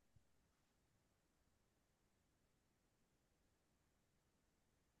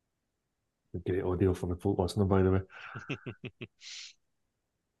 Great audio for the folk listener, by the way.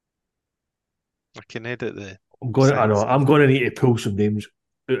 I can edit the. I'm going to need to pull some names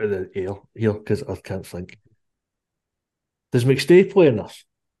out of the air here because I can't think. Does McStay play in this?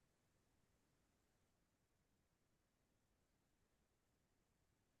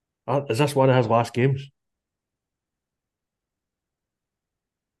 Is this one of his last games?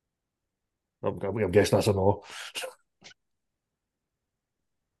 I'm guessing that's a no.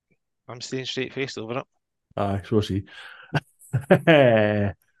 I'm staying straight faced over it. Aye, so see.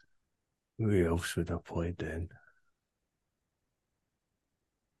 Who else would have played then?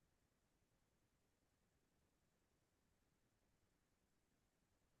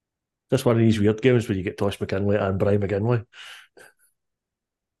 This one of these weird games where you get Tosh McKinley and Brian McGinley.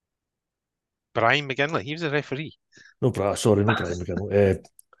 Brian McGinley, he was a referee. No, sorry, no Brian McGinley.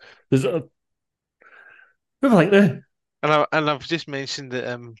 There's a... Who am I thinking of? And I've just mentioned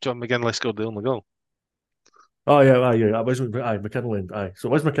that John McGinley scored the only goal. Oh yeah, I was McKinley. Aye, so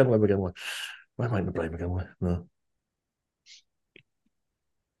it was McGinley. Why am I thinking Brian McGinley? No.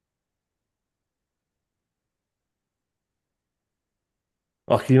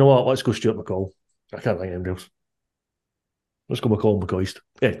 Oh, you know what? Let's go Stuart McCall. I can't think of anybody else. Let's go McCall and McCoist.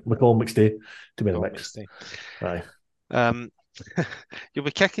 Yeah, McCall and McStay. Too many mix. Aye. You'll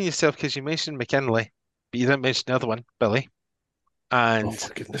be kicking yourself because you mentioned McKinley, but you didn't mention the other one, Billy. And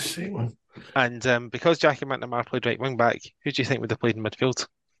for goodness sake, man. And because Jackie McNamara played right wing back, who do you think would have played in midfield?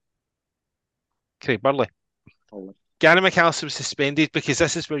 Craig Burley. Gary McAllister was suspended because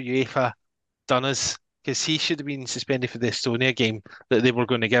this is where UEFA done us, because he should have been suspended for the Estonia game that they were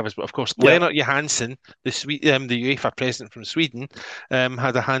going to give us. But of course, Lennart Johansson, the UEFA president from Sweden,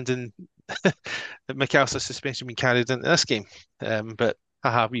 had a hand in McAllister's suspension being carried into this game. But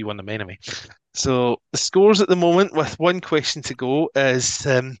we won them anyway. So the scores at the moment, with one question to go, is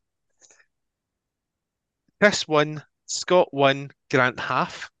Chris 1, Scott 1, Grant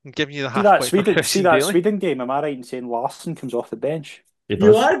half. I'm giving you the half point for Christian Daly. Sweden game, am I right in saying Larsson comes off the bench? He You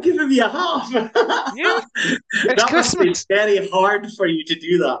does. are giving me a half. Yeah, it's That must be Christmas. very hard for you to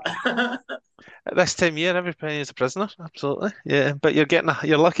do that. At this time of year, every penny is a prisoner. Absolutely. Yeah, but you're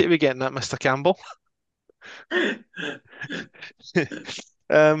lucky to be getting that, Mr. Campbell.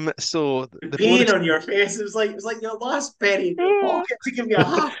 So The the pain bonus. on your face, it was like your last penny in your pocket to give me a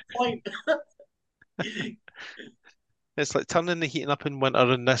half point. It's like turning the heating up in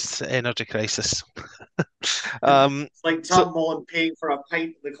winter in this energy crisis. It's like So Tom Mullen paying for a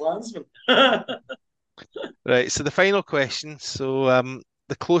pint of the Klansman. right, so the final question. So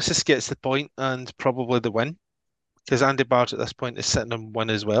the closest gets the point and probably the win, because Andy Barge at this point is sitting on one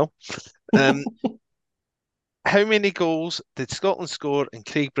as well. How many goals did Scotland score in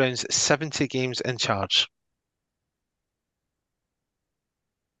Craig Brown's 70 games in charge?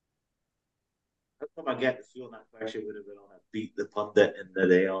 How come I get the feeling that question would have been on a Beat the Pundit in the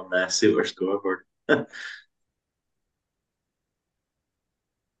day on the Super Scoreboard? I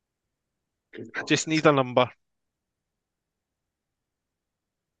just need a number.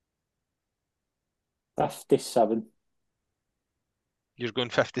 57. You're going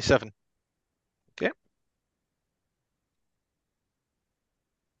 57. Okay.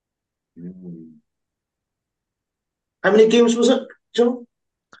 How many games was it, John?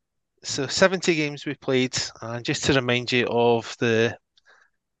 So 70 games we played, and just to remind you of the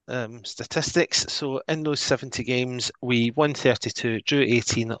statistics. So in those 70 games, we won 32, drew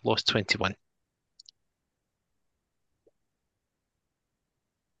 18, lost 21.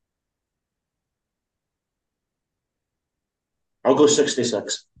 I'll go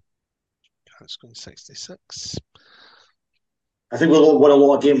 66. That's going 66. I think we'll win a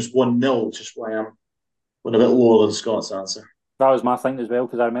lot of games 1-0, which is why I'm going a bit lower than Scott's answer. That was my thing as well,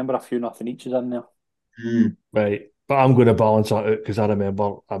 because I remember a few nothing each is in there. Right. But I'm going to balance that out because I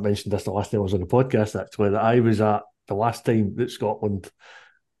remember I mentioned this the last time I was on the podcast, actually, that I was at the last time that Scotland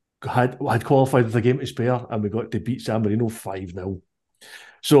had qualified with a game to spare and we got to beat San Marino 5-0.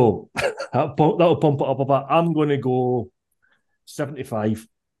 So that'll pump it up a bit. I'm going to go 75.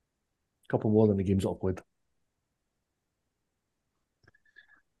 A couple more than the games that I've played.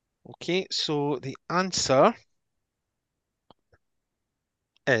 Okay, so the answer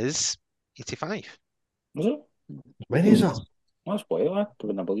is 85. Was it? Many is that? That's wild. I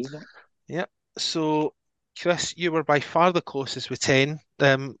wouldn't believe that. Yeah. So, Chris, you were by far the closest with 10,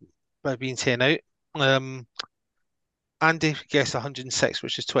 by being 10 out. Andy guessed 106,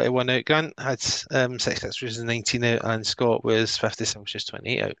 which is 21 out. Grant had 66, which is 19 out, and Scott was 57, which is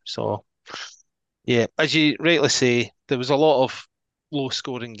 28 out. So, yeah, as you rightly say, there was a lot of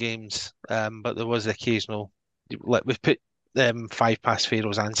low-scoring games, but there was occasional. Like we've put 5 past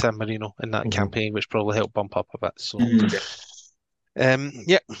Pharaohs and San Marino in that campaign, which probably helped bump up a bit. So,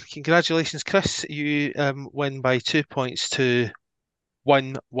 yeah, congratulations, Chris. You win by 2 points to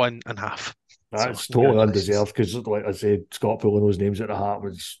 1.5. That's So, totally undeserved because, like I said, Scott pulling those names at the heart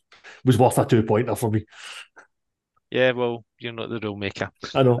was worth a 2-pointer for me. Yeah, well, you're not the rule maker.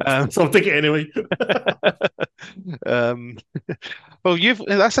 I know. So I'll take it anyway. Well,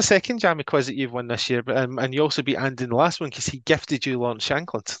 that's the second Jammy quiz that you've won this year, but and you also beat Andy in the last one because he gifted you Lawrence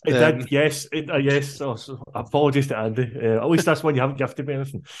Shankland. It did, yes. Yes. So apologies to Andy. At least that's one you haven't gifted me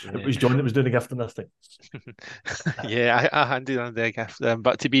anything. Yeah. It was John that was doing the gifting this thing. Yeah, I handed Andy a gift.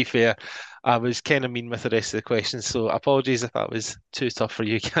 But to be fair, I was kind of mean with the rest of the questions, so apologies if that was too tough for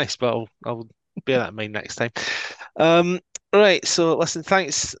you guys, but I'll bear that in mind next time. Right, so listen,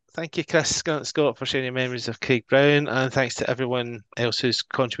 thank you, Chris, Scott, for sharing your memories of Craig Brown, and thanks to everyone else who's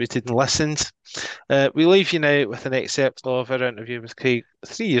contributed and listened. We leave you now with an excerpt of our interview with Craig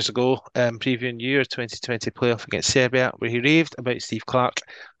 3 years ago, previewing Euro 2020 playoff against Serbia, where he raved about Steve Clarke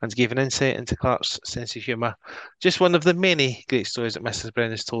and gave an insight into Clarke's sense of humour. Just one of the many great stories that Mrs.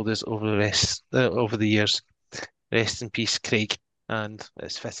 Brown has told us over the years. Rest in peace, Craig, and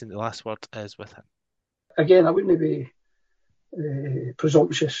it's fitting the last word is with him. Again, I wouldn't be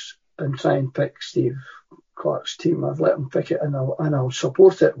presumptuous and try and pick Steve Clarke's team. I've let him pick it, and I'll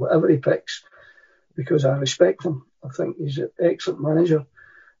support it, whatever he picks, because I respect him. I think he's an excellent manager,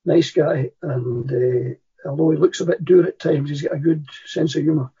 nice guy, and although he looks a bit dour at times, he's got a good sense of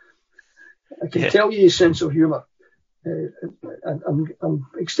humour. I can tell you his sense of humour. I'm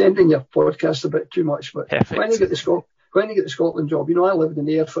extending your podcast a bit too much, but when you get the Scotland job, I lived in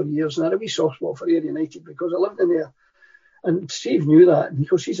Ayr for years, and I had a wee soft spot for Ayr United because I lived in Ayr. And Steve knew that, and he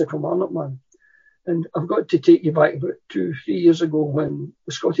goes, he's a Kilmarnock man. And I've got to take you back about 2-3 years ago when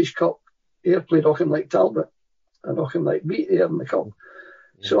the Scottish Cup, Ayr played Auchinleck Talbot, and Auchinleck beat Ayr in the Cup.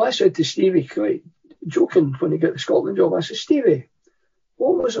 Yeah. So I said to Stevie, quite joking when he got the Scotland job, I said, Stevie,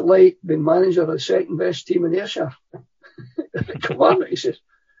 what was it like being manager of the second best team in Ayrshire? Kilmarnock, he says,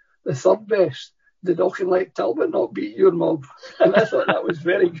 the third best. Did Auchinleck Talbot not beat your mum? And I thought that was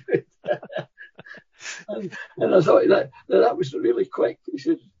very good. and I thought that was really quick. He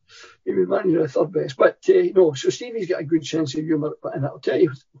said he was manager of third best. But no, so Stevie's got a good sense of humour. And I'll tell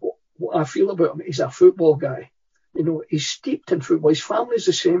you what I feel about him. He's a football guy. You know, he's steeped in football. His family's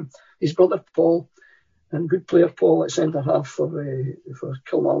the same. His brother Paul, and good player Paul at centre half for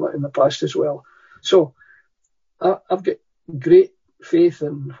Kilmarnock in the past as well. So I've got great faith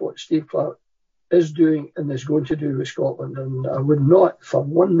in what Steve Clarke is doing and is going to do with Scotland, and I would not for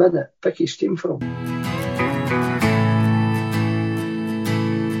 1 minute pick his team for him.